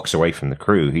just walks away from the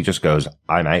crew. He just goes,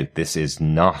 I'm out. This is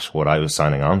not what I was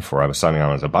signing on for. I was signing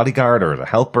on as a bodyguard or as a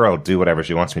helper. I'll do whatever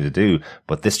she wants me to do,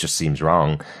 but this just seems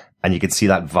wrong. And you can see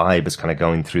that vibe is kind of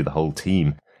going through the whole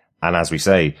team. And as we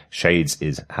say, Shades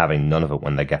is having none of it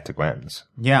when they get to Gwen's.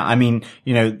 Yeah, I mean,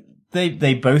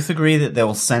 they both agree that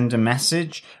they'll send a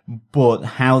message, but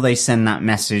how they send that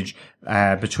message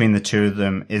between the two of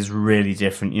them is really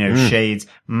different. Shades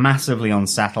massively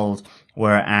unsettled.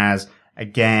 Whereas,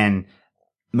 again,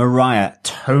 Mariah,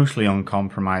 totally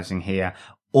uncompromising here.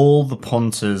 All the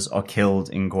punters are killed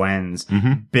in Gwen's.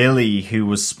 Billy, who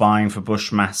was spying for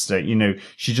Bushmaster,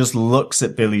 she just looks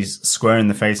at Billy square in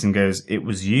the face and goes, "It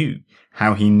was you."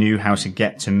 How he knew how to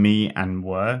get to me and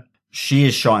were. She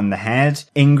is shot in the head.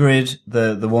 Ingrid,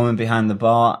 the woman behind the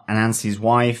bar, and Nancy's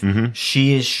wife,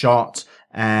 she is shot.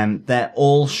 They're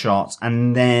all shot.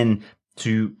 And then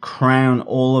to crown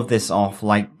all of this off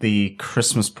like the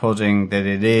Christmas pudding that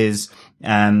it is,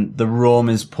 the rum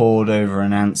is poured over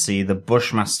Anansi, the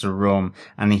Bushmaster rum,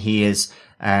 and he is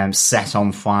set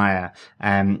on fire.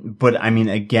 But I mean,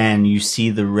 again, you see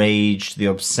the rage, the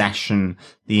obsession,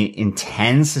 the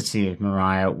intensity of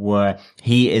Mariah, where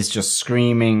he is just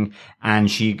screaming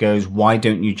and she goes, "Why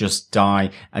don't you just die?"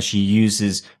 as she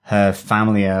uses her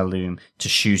family heirloom to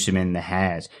shoot him in the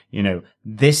head.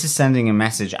 This is sending a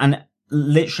message. And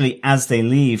literally as they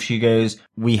leave, she goes,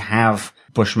 "We have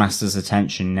Bushmaster's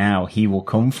attention now. He will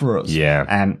come for us."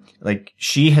 Yeah.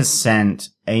 She has sent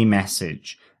a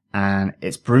message, and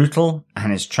it's brutal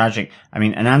and it's tragic. I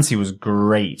mean, Anansi was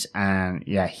great, and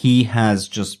yeah, he has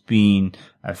just been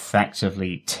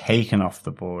effectively taken off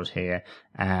the board here.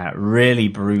 Really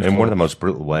brutal. In one of the most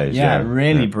brutal ways. Yeah,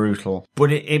 really brutal.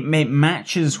 But it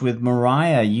matches with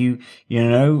Mariah.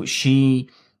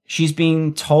 She's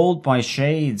being told by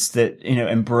Shades that,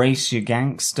 embrace your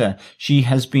gangster. She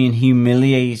has been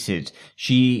humiliated.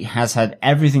 She has had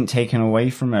everything taken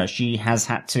away from her. She has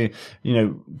had to,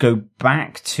 go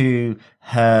back to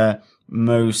her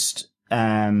most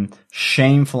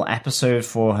shameful episode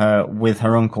for her with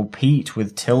her Uncle Pete,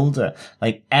 with Tilda.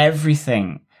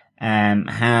 Everything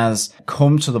has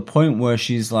come to the point where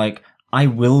she's like, "I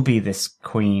will be this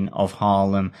queen of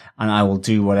Harlem, and I will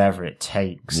do whatever it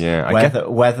takes." Yeah,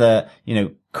 whether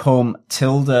come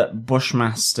Tilda,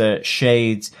 Bushmaster,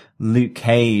 Shades, Luke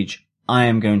Cage, I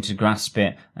am going to grasp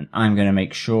it, and I'm going to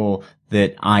make sure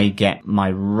that I get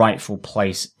my rightful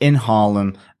place in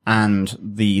Harlem and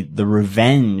the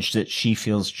revenge that she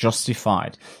feels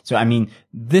justified. So, I mean,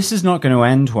 this is not going to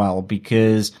end well,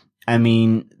 because, I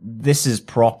mean, this is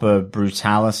proper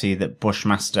brutality that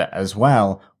Bushmaster as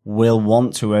well will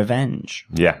want to avenge.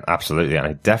 Yeah, absolutely. And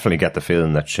I definitely get the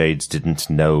feeling that Shades didn't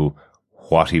know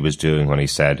what he was doing when he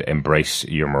said, "Embrace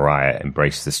your Mariah,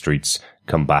 embrace the streets,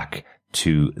 come back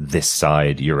to this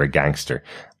side, you're a gangster."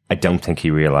 I don't think he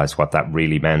realized what that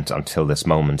really meant until this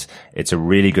moment. It's a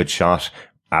really good shot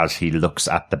as he looks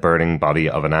at the burning body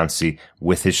of Anansi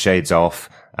with his shades off,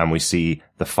 and we see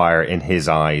the fire in his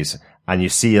eyes, and you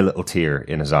see a little tear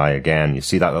in his eye again. You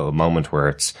see that little moment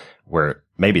where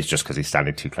maybe it's just because he's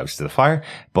standing too close to the fire,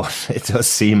 but it does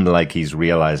seem like he's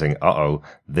realizing,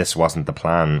 this wasn't the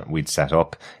plan we'd set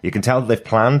up. You can tell they've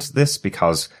planned this,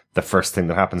 because the first thing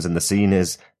that happens in the scene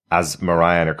is, as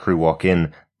Mariah and her crew walk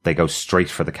in, they go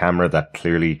straight for the camera that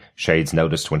clearly Shades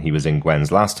noticed when he was in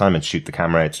Gwen's last time, and shoot the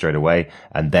camera out straight away,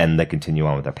 and then they continue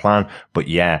on with their plan. But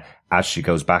yeah, as she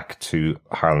goes back to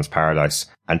Harlem's Paradise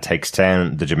and takes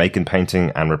down the Jamaican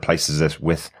painting and replaces it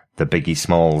with the Biggie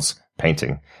Smalls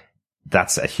painting,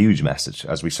 that's a huge message.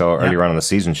 As we saw earlier on in the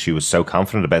season, she was so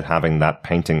confident about having that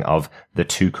painting of the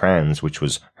two crowns, which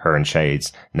was her and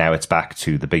Shades. Now it's back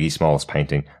to the Biggie Smalls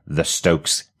painting, the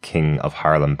Stokes King of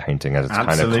Harlem painting, as it's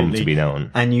kind of come to be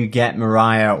known. And you get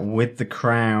Mariah with the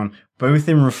crown, both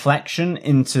in reflection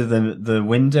into the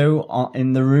window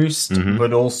in the roost,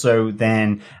 but also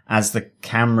then as the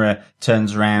camera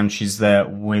turns around, she's there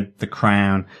with the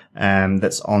crown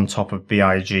that's on top of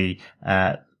B.I.G.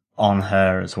 On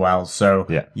her as well. So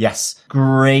yes,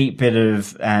 great bit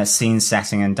of scene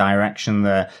setting and direction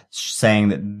there, saying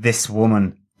that this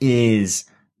woman is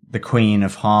the Queen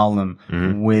of Harlem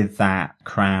with that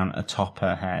crown atop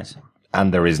her head.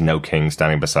 And there is no king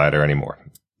standing beside her anymore.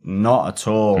 Not at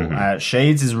all.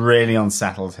 Shades is really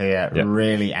unsettled here,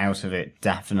 really out of it,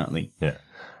 definitely. Yeah.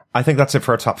 I think that's it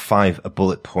for our top 5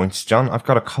 bullet points, John. I've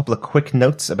got a couple of quick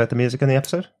notes about the music in the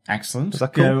episode. Excellent. Is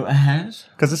that cool? Go ahead.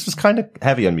 Because this was kind of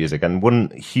heavy on music, and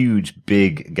one huge,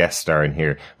 big guest star in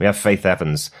here. We have Faith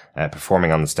Evans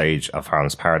performing on the stage of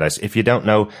Harlem's Paradise. If you don't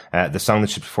know, the song that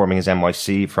she's performing is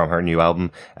NYC from her new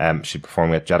album. She's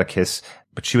performing with Jadakiss.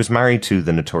 But she was married to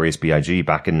the Notorious B.I.G.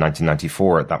 back in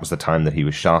 1994. That was the time that he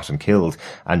was shot and killed.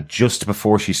 And just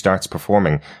before she starts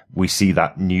performing, we see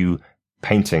that new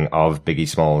painting of Biggie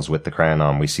Smalls with the crown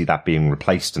on. We see that being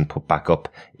replaced and put back up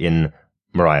in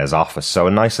Mariah's office. So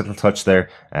a nice little touch there,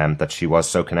 that she was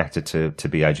so connected to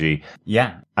B.I.G.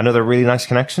 Yeah. Another really nice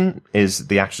connection is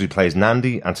the actress who plays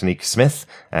Nandi, Antonika Smith,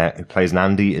 who plays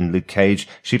Nandi in Luke Cage.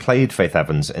 She played Faith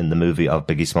Evans in the movie of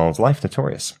Biggie Smalls' life,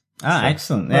 Notorious.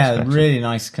 Excellent. Yeah, really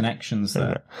nice connections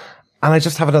there. And I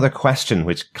just have another question,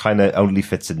 which kind of only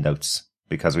fits in notes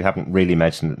because we haven't really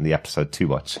mentioned it in the episode too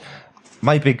much.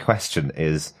 My big question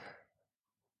is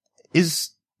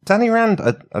Danny Rand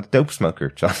a dope smoker,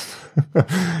 John?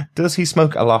 Does he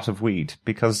smoke a lot of weed?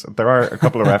 Because there are a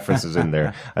couple of references in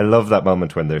there. I love that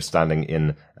moment when they're standing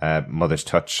in Mother's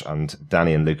Touch and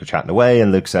Danny and Luke are chatting away,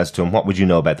 and Luke says to him, what would you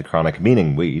know about the Chronic,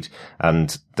 meaning weed?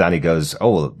 And Danny goes,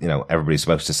 oh, well, you know, everybody's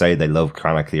supposed to say they love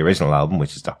Chronic, the original album,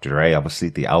 which is Dr. Dre, obviously,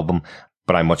 the album,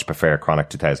 but I much prefer Chronic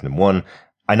 2001.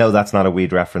 I know that's not a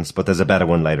weed reference, but there's a better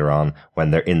one later on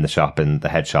when they're in the shop, in the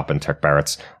head shop in Turk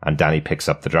Barrett's, and Danny picks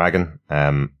up the dragon,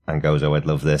 and goes, oh, I'd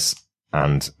love this.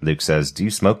 And Luke says, do you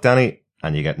smoke, Danny?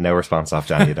 And you get no response off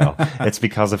Danny at all. It's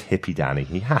because of hippie Danny.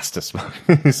 He has to smoke.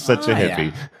 He's such a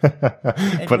hippie.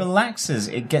 Yeah. It relaxes.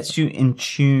 It gets you in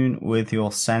tune with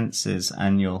your senses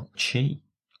and your chi.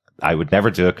 I would never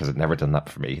do it because I've never done that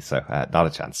for me, so not a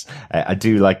chance. I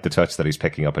do like the touch that he's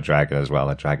picking up a dragon as well,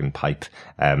 a dragon pipe,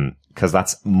 because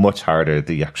that's much harder.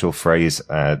 The actual phrase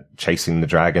chasing the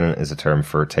dragon is a term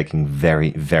for taking very,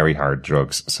 very hard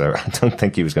drugs. So I don't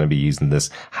think he was going to be using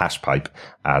this hash pipe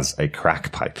as a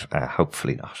crack pipe.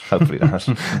 Hopefully not. Hopefully not.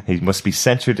 He must be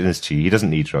centered in his chi. He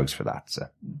doesn't need drugs for that. So.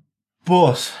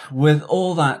 But with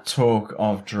all that talk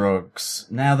of drugs,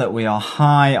 now that we are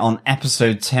high on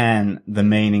episode 10, the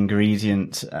main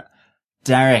ingredient,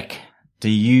 Derek, do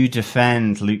you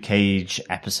defend Luke Cage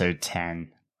episode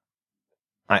 10?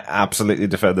 I absolutely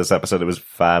defend this episode. It was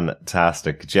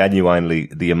fantastic. Genuinely,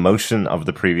 the emotion of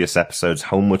the previous episodes,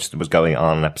 how much was going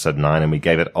on in episode 9, and we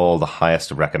gave it all the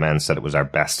highest of recommends, said it was our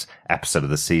best episode of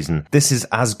the season. This is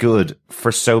as good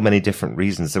for so many different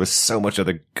reasons. There was so much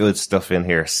other good stuff in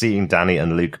here. Seeing Danny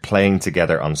and Luke playing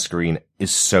together on screen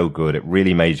is so good. It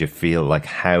really made you feel like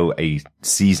how a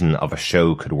season of a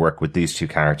show could work with these two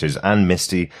characters, and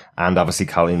Misty, and obviously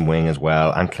Colleen Wing as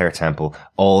well, and Claire Temple,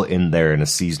 all in there in a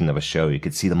season of a show. You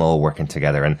could see them all working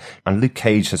together, and Luke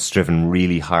Cage has striven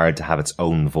really hard to have its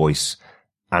own voice,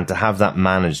 and to have that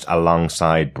managed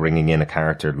alongside bringing in a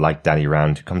character like Danny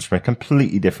Rand, who comes from a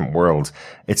completely different world.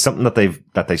 It's something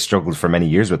that they struggled for many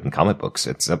years with in comic books.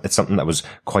 It's something that was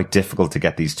quite difficult to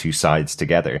get these two sides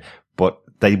together, but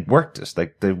they worked it.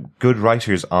 Like the good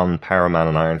writers on Power Man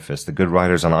and Iron Fist, the good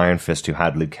writers on Iron Fist who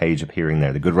had Luke Cage appearing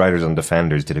there, the good writers on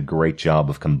Defenders did a great job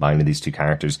of combining these two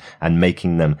characters and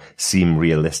making them seem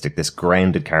realistic. This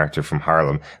grounded character from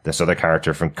Harlem, this other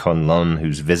character from Kunlun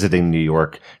who's visiting New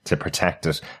York to protect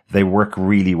it. They work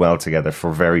really well together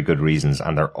for very good reasons,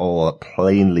 and they're all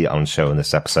plainly on show in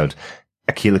this episode.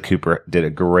 Akilah Cooper did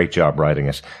a great job writing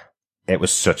it. It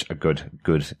was such a good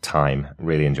time.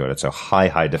 Really enjoyed it. So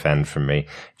high defend from me.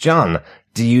 John,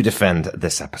 do you defend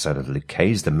this episode of Luke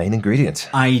Cage, the main ingredient?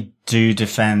 I do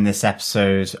defend this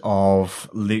episode of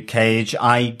Luke Cage.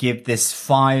 I give this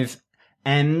 5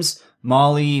 M's.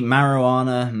 Marley,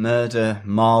 marijuana, murder,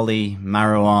 Marley,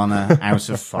 marijuana out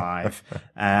of 5.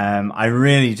 I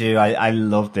really do. I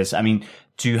love this. I mean,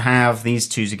 to have these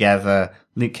two together,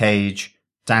 Luke Cage,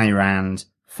 Danny Rand,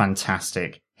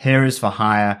 fantastic. Heroes for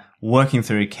hire, working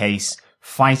through a case,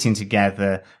 fighting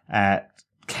together,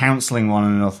 counseling one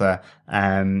another.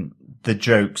 The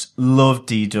jokes, love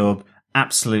D-Dub,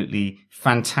 absolutely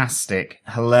fantastic,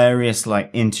 hilarious,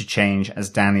 like interchange as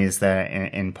Danny is there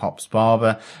in Pop's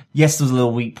Barber. Yes, there's a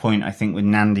little weak point, I think, with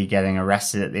Nandi getting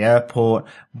arrested at the airport,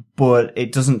 but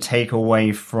it doesn't take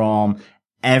away from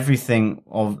everything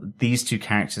of these two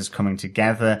characters coming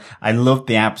together. I love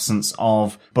the absence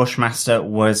of Bushmaster.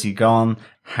 Where's he gone?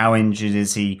 How injured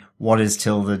is he? What is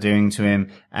Tilda doing to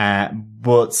him?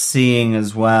 But seeing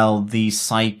as well the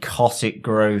psychotic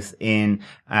growth in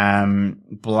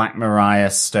Black Mariah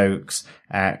Stokes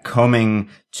coming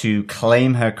to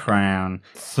claim her crown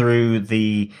through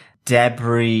the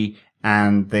debris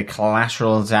and the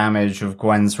collateral damage of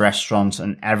Gwen's restaurant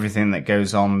and everything that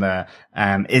goes on there,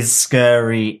 is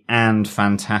scary and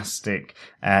fantastic,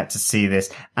 to see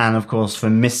this. And of course, for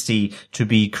Misty to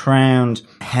be crowned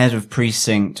head of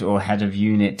precinct or head of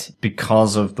unit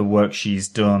because of the work she's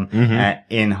done,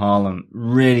 in Harlem.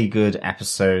 Really good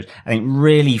episode. I think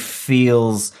really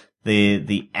feels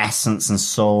the essence and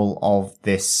soul of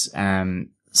this,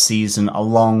 season,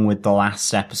 along with the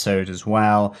last episode as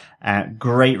well.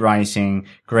 Great writing,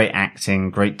 great acting,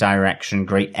 great direction,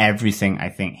 great everything, I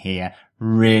think, here.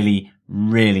 Really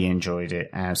enjoyed it.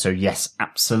 So yes,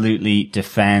 absolutely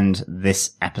defend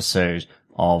this episode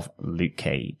of Luke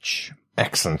Cage.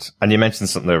 Excellent. And you mentioned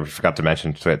something that we forgot to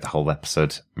mention throughout the whole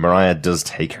episode. Mariah does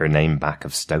take her name back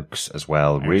of Stokes as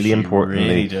well. Really importantly,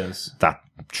 really does. That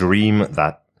dream,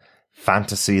 that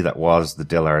fantasy that was the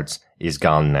Dillards is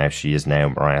gone now. She is now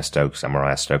Mariah Stokes, and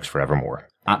Mariah Stokes forevermore.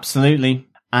 Absolutely.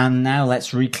 And now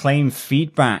let's reclaim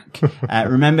feedback.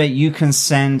 Remember, you can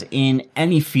send in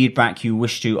any feedback you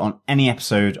wish to on any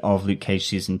episode of Luke Cage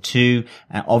Season 2.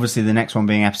 Obviously, the next one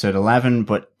being episode 11,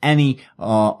 but any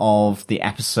of the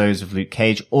episodes of Luke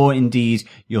Cage, or indeed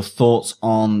your thoughts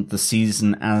on the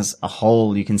season as a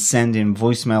whole. You can send in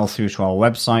voicemail through to our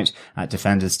website at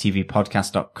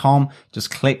defenderstvpodcast.com.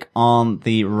 Just click on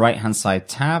the right-hand side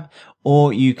tab,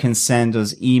 or you can send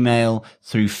us email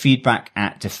through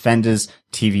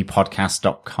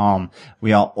feedback@defenderstvpodcast.com.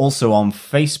 We are also on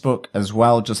Facebook as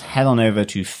well. Just head on over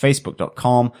to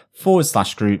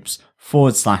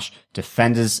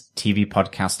facebook.com/groups/Defenders TV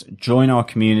Podcast. Join our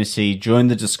community, join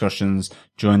the discussions,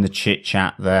 join the chit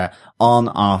chat there on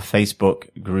our Facebook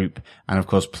group. And of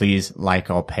course, please like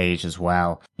our page as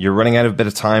well. You're running out of a bit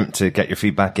of time to get your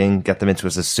feedback in, get them into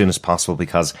us as soon as possible,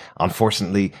 because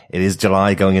unfortunately it is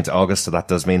July going into August. So that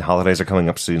does mean holidays are coming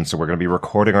up soon. So we're going to be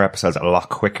recording our episodes a lot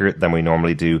quicker than we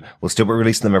normally do. We'll still be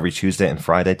releasing them every Tuesday and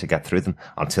Friday to get through them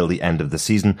until the end of the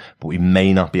season, but we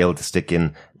may not be able to stick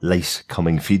in late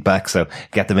coming feedback. So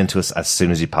get them into us as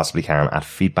soon as you possibly can at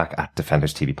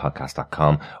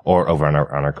feedback@defenderstvpodcast.com or over on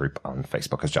our group on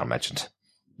Facebook, as John mentioned.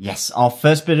 Yes, our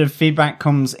first bit of feedback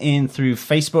comes in through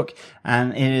Facebook,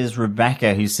 and it is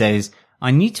Rebecca who says,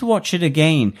 I need to watch it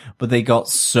again, but they got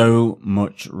so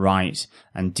much right.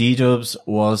 And D-Dubs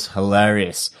was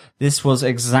hilarious. This was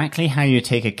exactly how you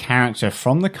take a character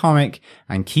from the comic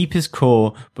and keep his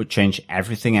core, but change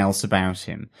everything else about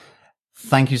him.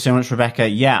 Thank you so much, Rebecca.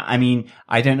 Yeah, I mean,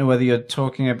 I don't know whether you're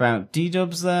talking about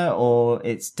D-Dubs there or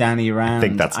it's Danny Rand. I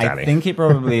think that's Danny. I think it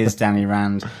probably is Danny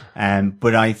Rand.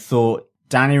 But I thought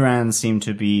Danny Rand seemed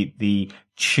to be the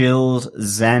chilled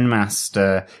Zen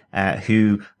master,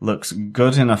 who looks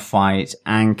good in a fight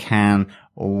and can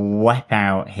whip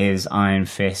out his iron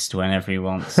fist whenever he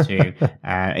wants to.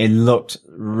 It looked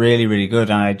really, really good.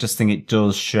 And I just think it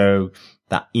does show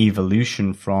that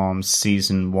evolution from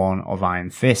season 1 of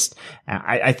Iron Fist.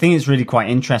 I think it's really quite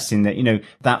interesting that, you know,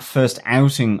 that first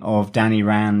outing of Danny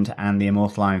Rand and the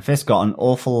Immortal Iron Fist got an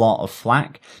awful lot of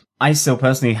flack. I still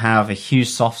personally have a huge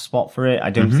soft spot for it. I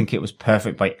don't think it was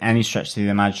perfect by any stretch of the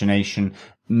imagination.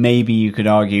 Maybe you could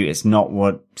argue it's not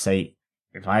what, say,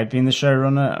 if I had been the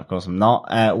showrunner, of course I'm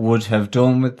not, would have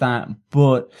done with that.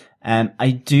 But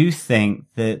I do think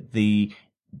that the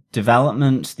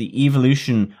development, the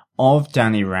evolution of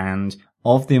Danny Rand,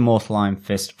 of the Immortal Iron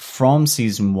Fist from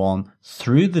season 1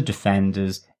 through the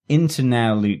Defenders into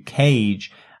now Luke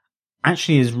Cage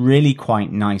actually is really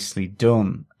quite nicely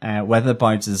done, whether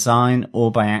by design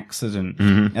or by accident.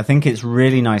 I think it's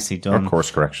really nicely done. Or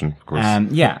course correction, of course.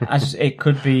 Yeah, it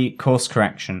could be course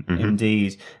correction,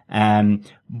 indeed.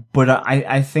 But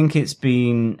I think it's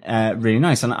been really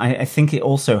nice. And I think it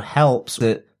also helps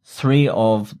that 3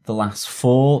 of the last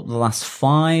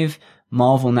 5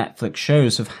 Marvel Netflix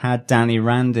shows have had Danny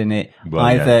Rand in it,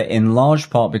 either in large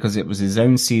part because it was his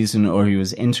own season or he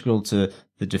was integral to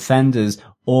the Defenders,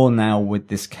 or now with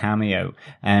this cameo.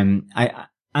 And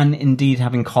indeed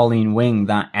having Colleen Wing,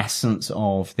 that essence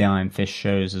of the Iron Fist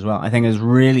shows as well, I think has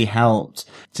really helped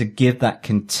to give that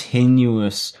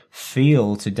continuous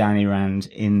feel to Danny Rand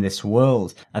in this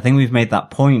world. I think we've made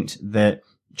that point that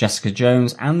Jessica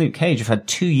Jones and Luke Cage have had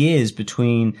 2 years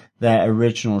between their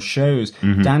original shows.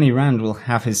 Danny Rand will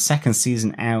have his second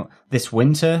season out this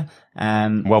winter.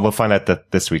 Well, we'll find out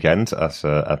that this weekend at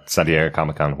San Diego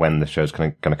Comic-Con when the show's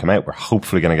going to come out. We're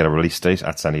hopefully going to get a release date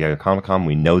at San Diego Comic-Con.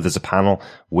 We know there's a panel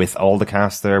with all the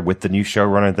cast there, with the new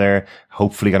showrunner there.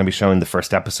 Hopefully going to be showing the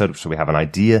first episode, so we have an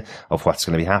idea of what's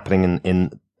going to be happening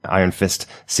in Iron Fist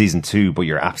season 2, but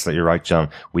you're absolutely right,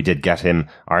 John. We did get him.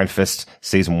 Iron Fist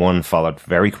season 1 followed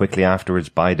very quickly afterwards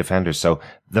by Defenders. So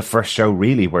the first show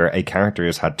really where a character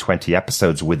has had 20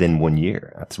 episodes within 1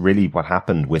 year. That's really what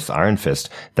happened with Iron Fist.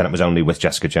 Then it was only with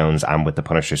Jessica Jones and with The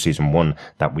Punisher season 1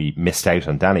 that we missed out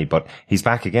on Danny, but he's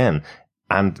back again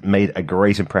and made a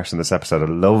great impression this episode.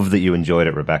 I love that you enjoyed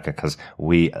it, Rebecca, because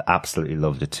we absolutely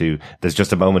loved it too. There's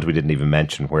just a moment we didn't even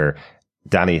mention where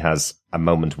Danny has a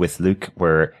moment with Luke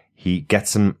where he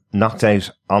gets him knocked out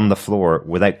on the floor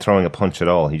without throwing a punch at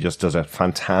all. He just does a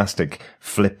fantastic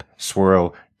flip,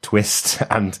 swirl, twist,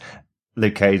 and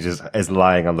Luke Cage is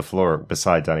lying on the floor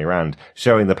beside Danny Rand,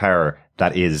 showing the power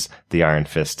that is the Iron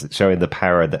Fist, showing the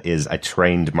power that is a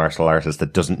trained martial artist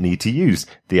that doesn't need to use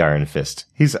the Iron Fist.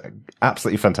 He's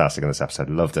absolutely fantastic in this episode.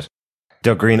 Loved it.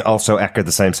 Doug Green also echoed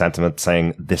the same sentiment,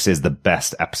 saying this is the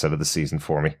best episode of the season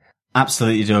for me.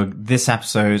 Absolutely, Doug. This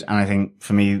episode, and I think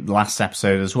for me, the last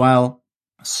episode as well,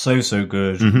 so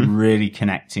good. Really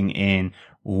connecting in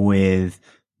with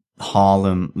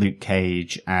Harlem Luke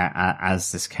Cage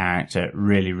as this character.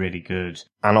 Really, really good.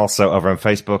 And also over on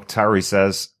Facebook, Tari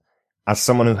says, as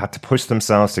someone who had to push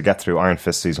themselves to get through Iron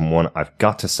Fist Season 1, I've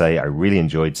got to say I really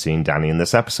enjoyed seeing Danny in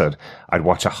this episode. I'd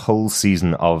watch a whole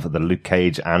season of the Luke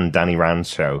Cage and Danny Rand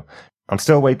show. I'm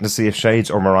still waiting to see if Shades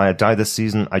or Mariah die this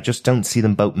season. I just don't see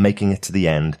them both making it to the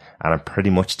end, and I'm pretty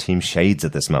much Team Shades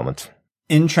at this moment.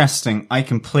 Interesting. I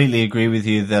completely agree with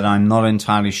you that I'm not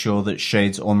entirely sure that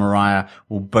Shades or Mariah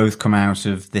will both come out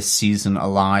of this season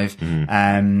alive.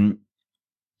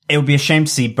 It would be a shame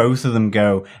to see both of them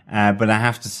go, but I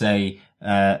have to say,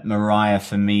 Mariah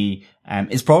for me,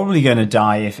 is probably going to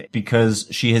die because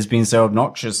she has been so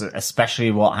obnoxious,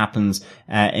 especially what happens,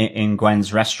 in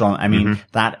Gwen's restaurant. I mean,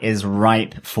 that is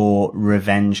ripe for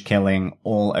revenge killing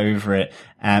all over it.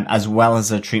 As well as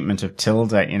the treatment of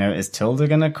Tilda. You know, is Tilda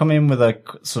going to come in with a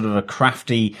sort of a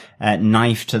crafty,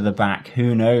 knife to the back?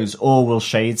 Who knows? Or will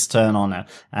Shades turn on her?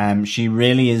 She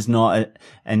really is not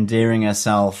endearing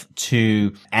herself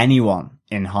to anyone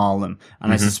in Harlem.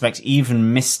 And I suspect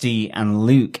even Misty and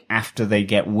Luke, after they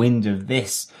get wind of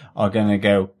this, are going to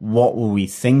go, what were we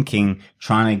thinking,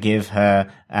 trying to give her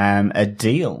a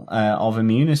deal of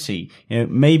immunity? You know,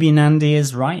 maybe Nandi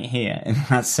is right here in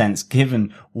that sense,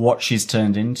 given what she's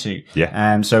turned into.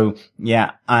 Yeah.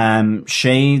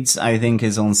 Shades, I think,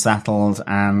 is unsettled,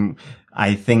 and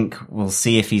I think we'll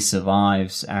see if he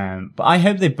survives. But I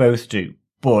hope they both do.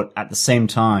 But at the same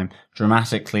time,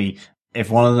 dramatically, if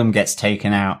one of them gets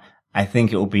taken out, I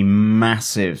think it will be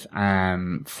massive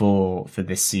for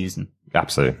this season.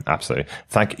 Absolutely, absolutely.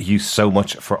 Thank you so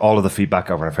much for all of the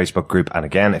feedback over on our Facebook group. And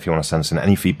again, if you want to send us in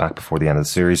any feedback before the end of the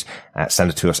series, send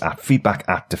it to us at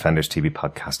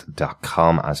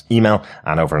feedback@defenderstvpodcast.com as email,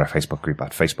 and over on our Facebook group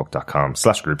at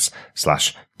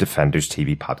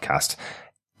facebook.com/groups/defenderstvpodcast.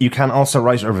 You can also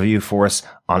write a review for us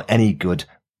on any good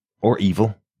or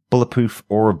evil, bulletproof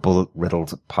or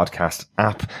bullet-riddled podcast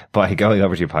app by going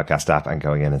over to your podcast app and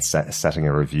going in and setting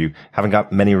a review. Haven't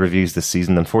got many reviews this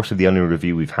season. Unfortunately, the only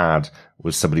review we've had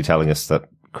was somebody telling us that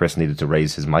Chris needed to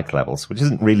raise his mic levels, which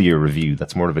isn't really a review.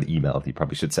 That's more of an email that you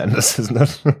probably should send us, isn't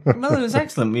it? Well, it was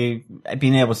excellent. We've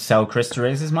been able to tell Chris to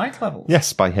raise his mic levels.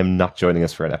 Yes, by him not joining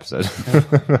us for an episode.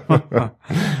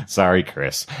 Sorry,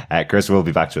 Chris. Chris will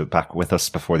be back with us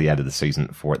before the end of the season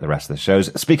for the rest of the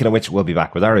shows. Speaking of which, we'll be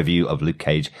back with our review of Luke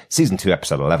Cage, Season 2,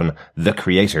 Episode 11, The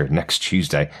Creator, next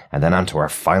Tuesday, and then on to our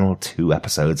final 2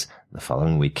 episodes the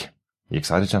following week. You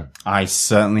excited, John? I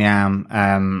certainly am.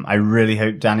 I really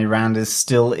hope Danny Rand is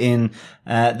still in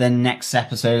the next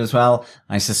episode as well.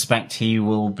 I suspect he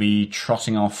will be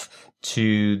trotting off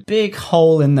to big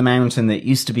hole in the mountain that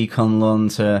used to be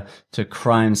Kunlun to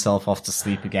cry himself off to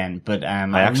sleep again. But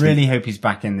I really hope he's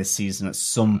back in this season at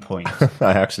some point.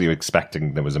 I actually was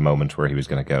expecting there was a moment where he was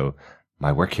going to go,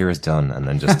 my work here is done, and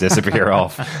then just disappear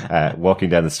off, walking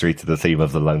down the street to the theme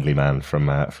of The Lonely Man from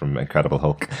Incredible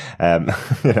Hulk.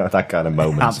 You know, that kind of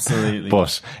moment. Absolutely.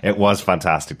 But it was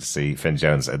fantastic to see Finn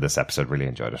Jones in this episode. Really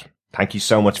enjoyed it. Thank you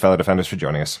so much, fellow defenders, for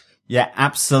joining us. Yeah,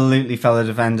 absolutely, fellow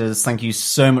defenders. Thank you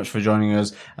so much for joining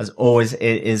us. As always, it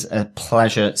is a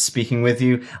pleasure speaking with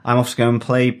you. I'm off to go and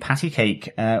play patty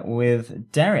cake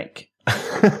with Derek.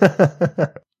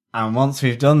 And once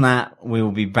we've done that, we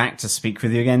will be back to speak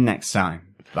with you again next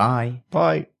time. Bye.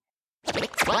 Bye.